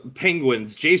the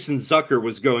Penguins, Jason Zucker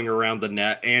was going around the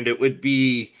net, and it would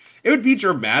be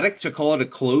dramatic to call it a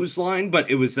clothesline, but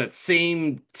it was that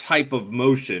same type of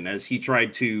motion as he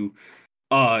tried to,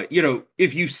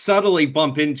 if you subtly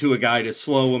bump into a guy to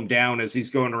slow him down as he's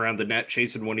going around the net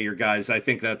chasing one of your guys, I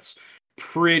think that's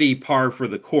pretty par for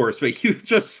the course. But you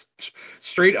just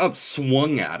straight up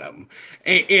swung at him,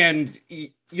 and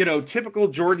typical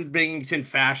Jordan Binnington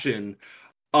fashion.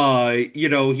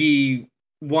 He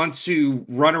wants to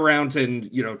run around and,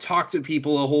 talk to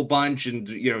people a whole bunch and,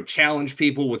 challenge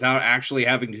people without actually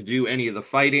having to do any of the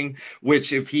fighting,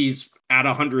 which if he's at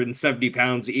 170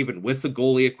 pounds, even with the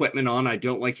goalie equipment on, I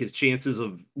don't like his chances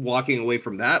of walking away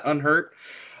from that unhurt.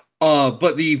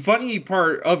 But the funny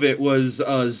part of it was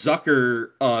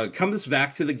Zucker comes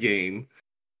back to the game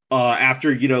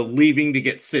after, leaving to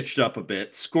get stitched up a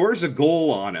bit, scores a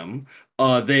goal on him.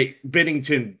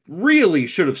 Binnington really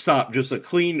should have stopped just a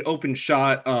clean open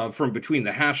shot from between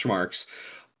the hash marks.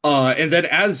 And then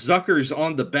as Zucker's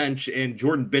on the bench and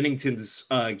Jordan Binnington's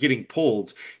getting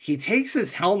pulled, he takes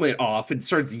his helmet off and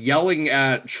starts yelling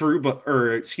at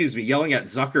yelling at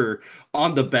Zucker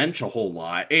on the bench a whole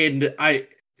lot. And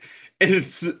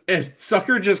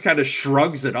Zucker just kind of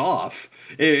shrugs it off.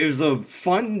 It was a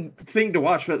fun thing to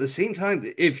watch, but at the same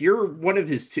time, if you're one of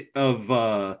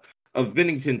of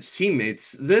Binnington's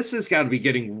teammates, this has got to be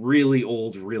getting really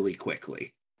old really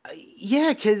quickly.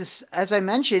 Yeah, because as I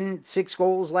mentioned, 6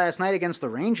 goals last night against the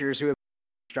Rangers, who have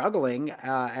been struggling,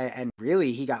 and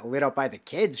really he got lit up by the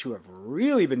kids who have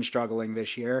really been struggling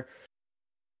this year.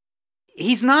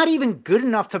 He's not even good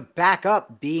enough to back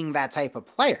up being that type of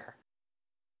player.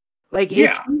 Like,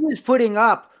 if he was putting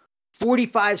up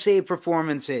 45 save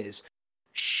performances,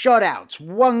 shutouts,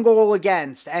 1 goal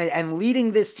against, and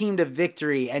leading this team to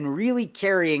victory and really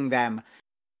carrying them,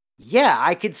 yeah,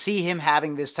 I could see him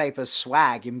having this type of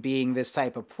swag and being this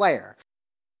type of player.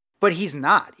 But he's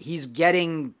not. He's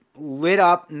getting lit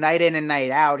up night in and night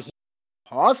out. He's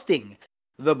hosting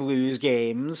the Blues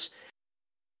games.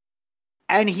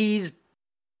 And he's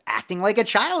acting like a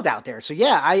child out there. So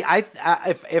yeah,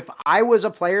 if I was a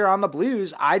player on the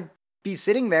Blues, I'd be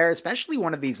sitting there, especially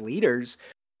one of these leaders,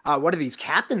 one of these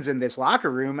captains in this locker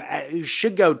room, who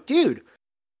should go, dude,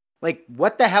 like,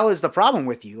 what the hell is the problem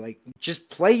with you? Like, just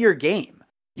play your game.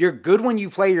 You're good when you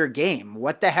play your game.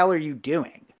 What the hell are you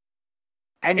doing?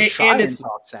 And try and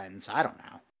talk sense. I don't know.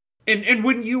 And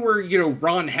when you were,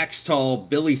 Ron Hextall,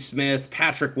 Billy Smith,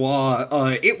 Patrick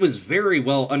Waugh, it was very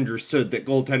well understood that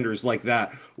goaltenders like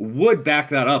that would back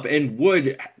that up and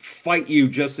would fight you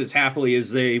just as happily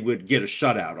as they would get a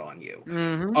shutout on you.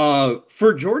 Mm-hmm.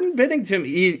 For Jordan Binnington,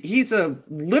 he's a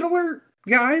littler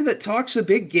guy that talks a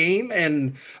big game,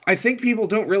 and I think people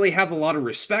don't really have a lot of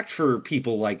respect for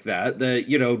people like that,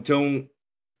 don't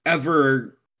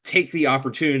ever take the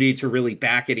opportunity to really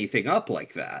back anything up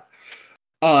like that.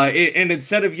 And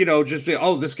instead of, just be,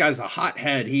 oh, this guy's a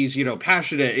hothead, he's,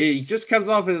 passionate, he just comes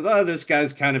off as, oh, this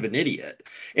guy's kind of an idiot.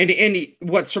 And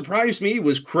what surprised me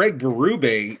was Craig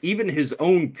Berube, even his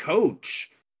own coach,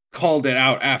 called it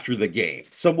out after the game.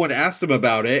 Someone asked him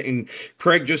about it, and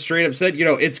Craig just straight up said,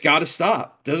 it's got to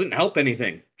stop. Doesn't help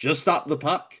anything. Just stop the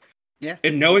puck. Yeah.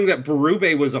 And knowing that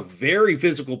Berube was a very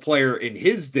physical player in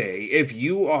his day, if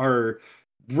you are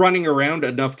running around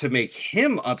enough to make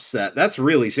him upset, that's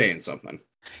really saying something.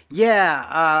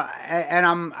 Yeah, and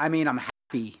I'm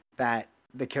happy that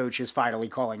the coach is finally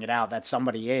calling it out, that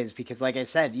somebody is, because like I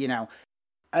said,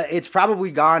 it's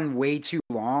probably gone way too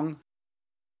long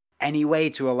anyway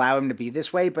to allow him to be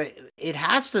this way, but it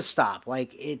has to stop.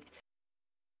 Like,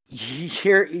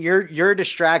 you're a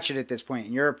distraction at this point,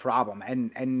 and you're a problem,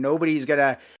 and nobody's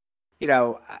gonna,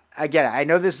 again, I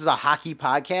know this is a hockey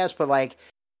podcast, but like,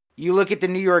 you look at the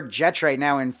New York Jets right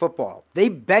now in football. They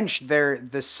benched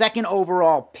the second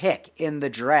overall pick in the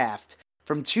draft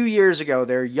from 2 years ago,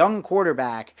 their young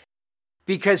quarterback,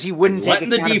 because he wouldn't take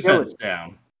accountability. The defense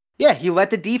down. Yeah, he let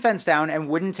the defense down and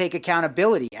wouldn't take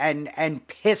accountability, and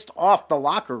pissed off the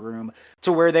locker room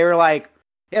to where they were like,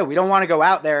 yeah, we don't want to go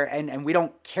out there and we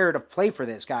don't care to play for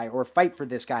this guy or fight for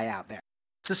this guy out there.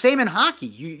 It's the same in hockey.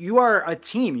 You are a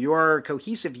team. You are a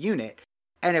cohesive unit.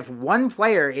 And if one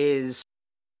player is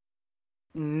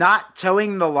not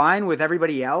towing the line with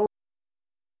everybody else,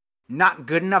 not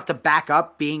good enough to back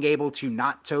up being able to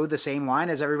not toe the same line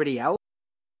as everybody else,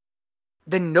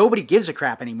 then nobody gives a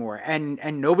crap anymore. And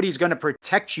nobody's going to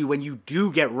protect you when you do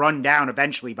get run down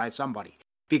eventually by somebody,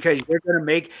 because you're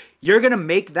going to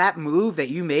make that move that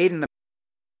you made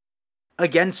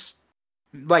against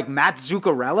like Matt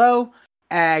Zuccarello.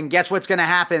 And guess what's going to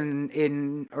happen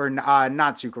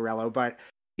not Zuccarello, but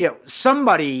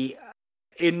somebody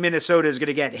in Minnesota is going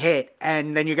to get hit,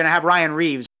 and then you're going to have Ryan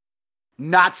Reeves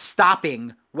not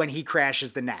stopping when he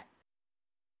crashes the net.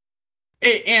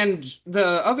 And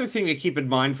the other thing to keep in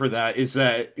mind for that is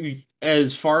that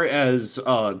as far as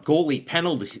goalie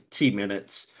penalty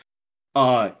minutes,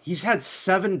 he's had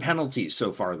 7 penalties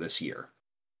so far this year.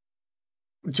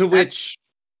 To which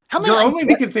you're only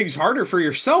making things harder for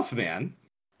yourself, man.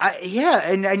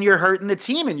 And you're hurting the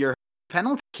team, and you're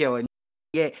penalty killing.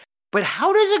 Yeah. But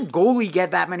how does a goalie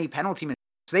get that many penalty minutes?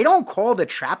 They don't call the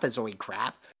trapezoid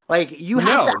crap. Like, you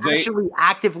have to actually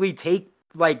actively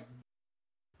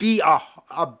be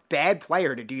a bad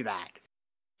player to do that.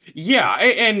 Yeah,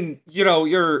 and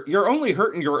you're only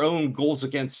hurting your own goals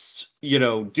against,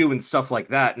 doing stuff like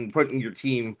that and putting your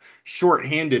team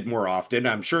shorthanded more often.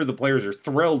 I'm sure the players are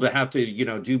thrilled to have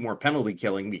to, do more penalty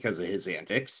killing because of his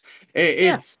antics.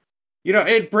 It's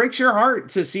it breaks your heart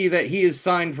to see that he is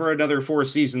signed for another 4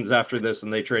 seasons after this,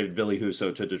 and they traded Ville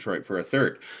Husso to Detroit for a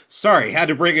 3rd. Sorry, had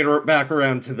to bring it back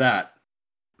around to that.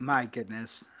 My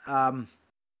goodness.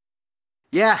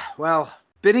 Yeah, well,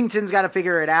 Binnington's got to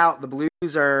figure it out. The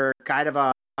Blues are kind of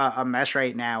a mess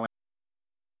right now.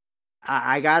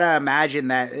 I got to imagine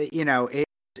that,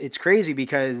 it's crazy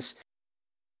because,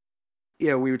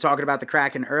 we were talking about the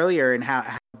Kraken earlier and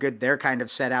how good they're kind of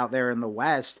set out there in the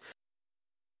West.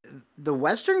 The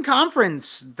Western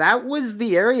Conference, that was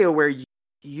the area where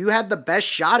you had the best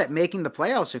shot at making the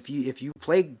playoffs if you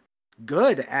played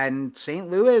good. And St.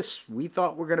 Louis, we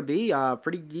thought were going to be a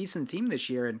pretty decent team this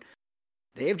year, and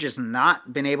they've just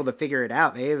not been able to figure it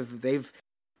out. They've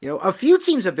a few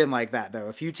teams have been like that, though.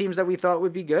 A few teams that we thought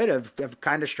would be good have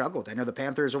kind of struggled. I know the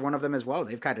Panthers are one of them as well.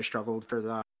 They've kind of struggled for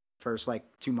the first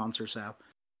 2 months or so.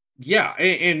 Yeah,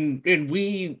 and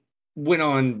we went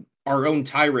on our own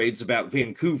tirades about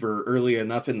Vancouver early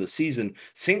enough in the season.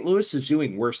 St. Louis is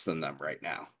doing worse than them right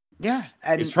now. Yeah,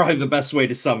 it's probably the best way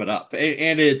to sum it up.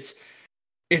 And it's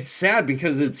sad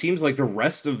because it seems like the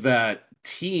rest of that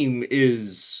team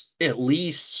is at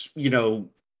least,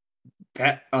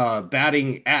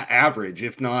 batting at average,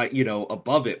 if not,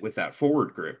 above it with that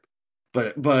forward group.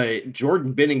 But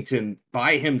Jordan Binnington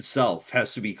by himself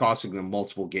has to be costing them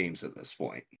multiple games at this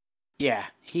point. Yeah,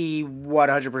 he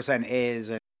 100%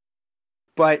 is.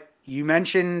 But you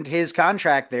mentioned his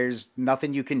contract. There's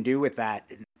nothing you can do with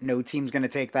that. No team's going to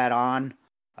take that on.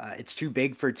 It's too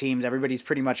big for teams. Everybody's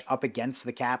pretty much up against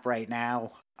the cap right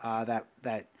now.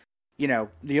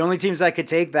 The only teams that could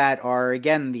take that are,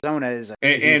 again, the Arizonas.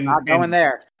 And not going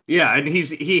there. Yeah, and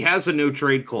he has a no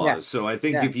trade clause. Yeah. So I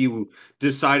think if you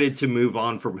decided to move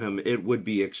on from him, it would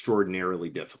be extraordinarily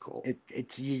difficult.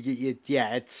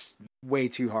 It's way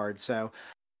too hard. So,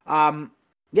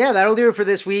 that'll do it for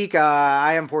this week.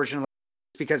 I unfortunately,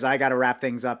 because I got to wrap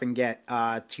things up and get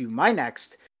to my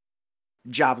next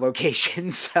job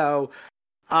location. So,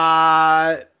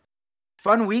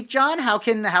 fun week, John. How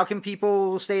can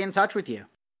people stay in touch with you?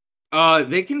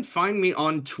 They can find me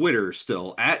on Twitter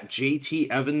still at JT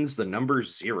Evans, the number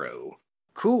 0.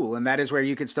 Cool. And that is where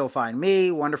you can still find me.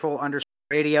 Wonderful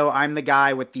 _radio. I'm the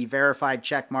guy with the verified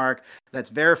check mark that's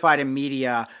verified in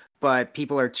media, but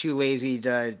people are too lazy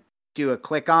to do a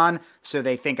click on, so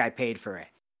they think I paid for it.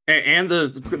 And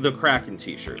the Kraken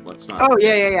t-shirt. Let's not. Oh,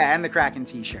 yeah. And the Kraken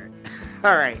t-shirt.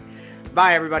 All right.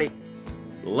 Bye, everybody.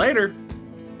 Later.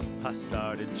 I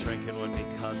started drinking with me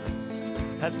cousins.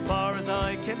 As far as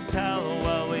I can tell,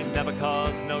 well, we never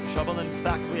caused no trouble. In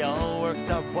fact, we all worked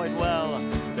out quite well.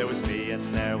 There was me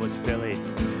and there was Billy,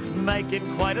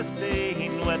 making quite a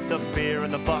scene with the beer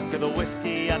and the vodka, the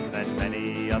whiskey, and then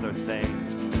many other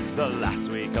things. The last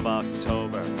week of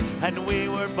October, and we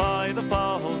were by the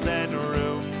falls in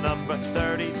room number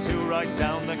 32, right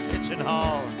down the kitchen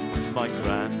hall. My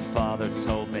grandfather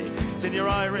told me, it's in your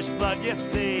Irish blood, you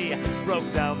see. Broke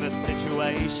down the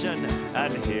situation,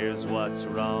 and here's what's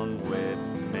wrong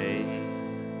with me.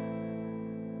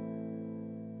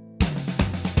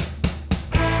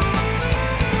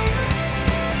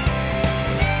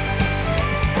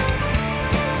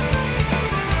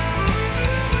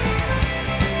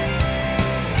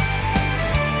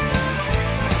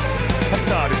 I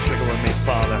started triggering me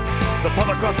father. The pub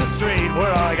across the street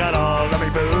where I got all of me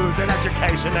booze and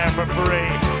education there for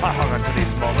free. I hung on to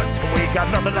these moments, we got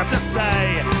nothing left to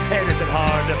say. It isn't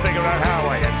hard to figure out how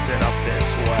I ended up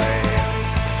this way.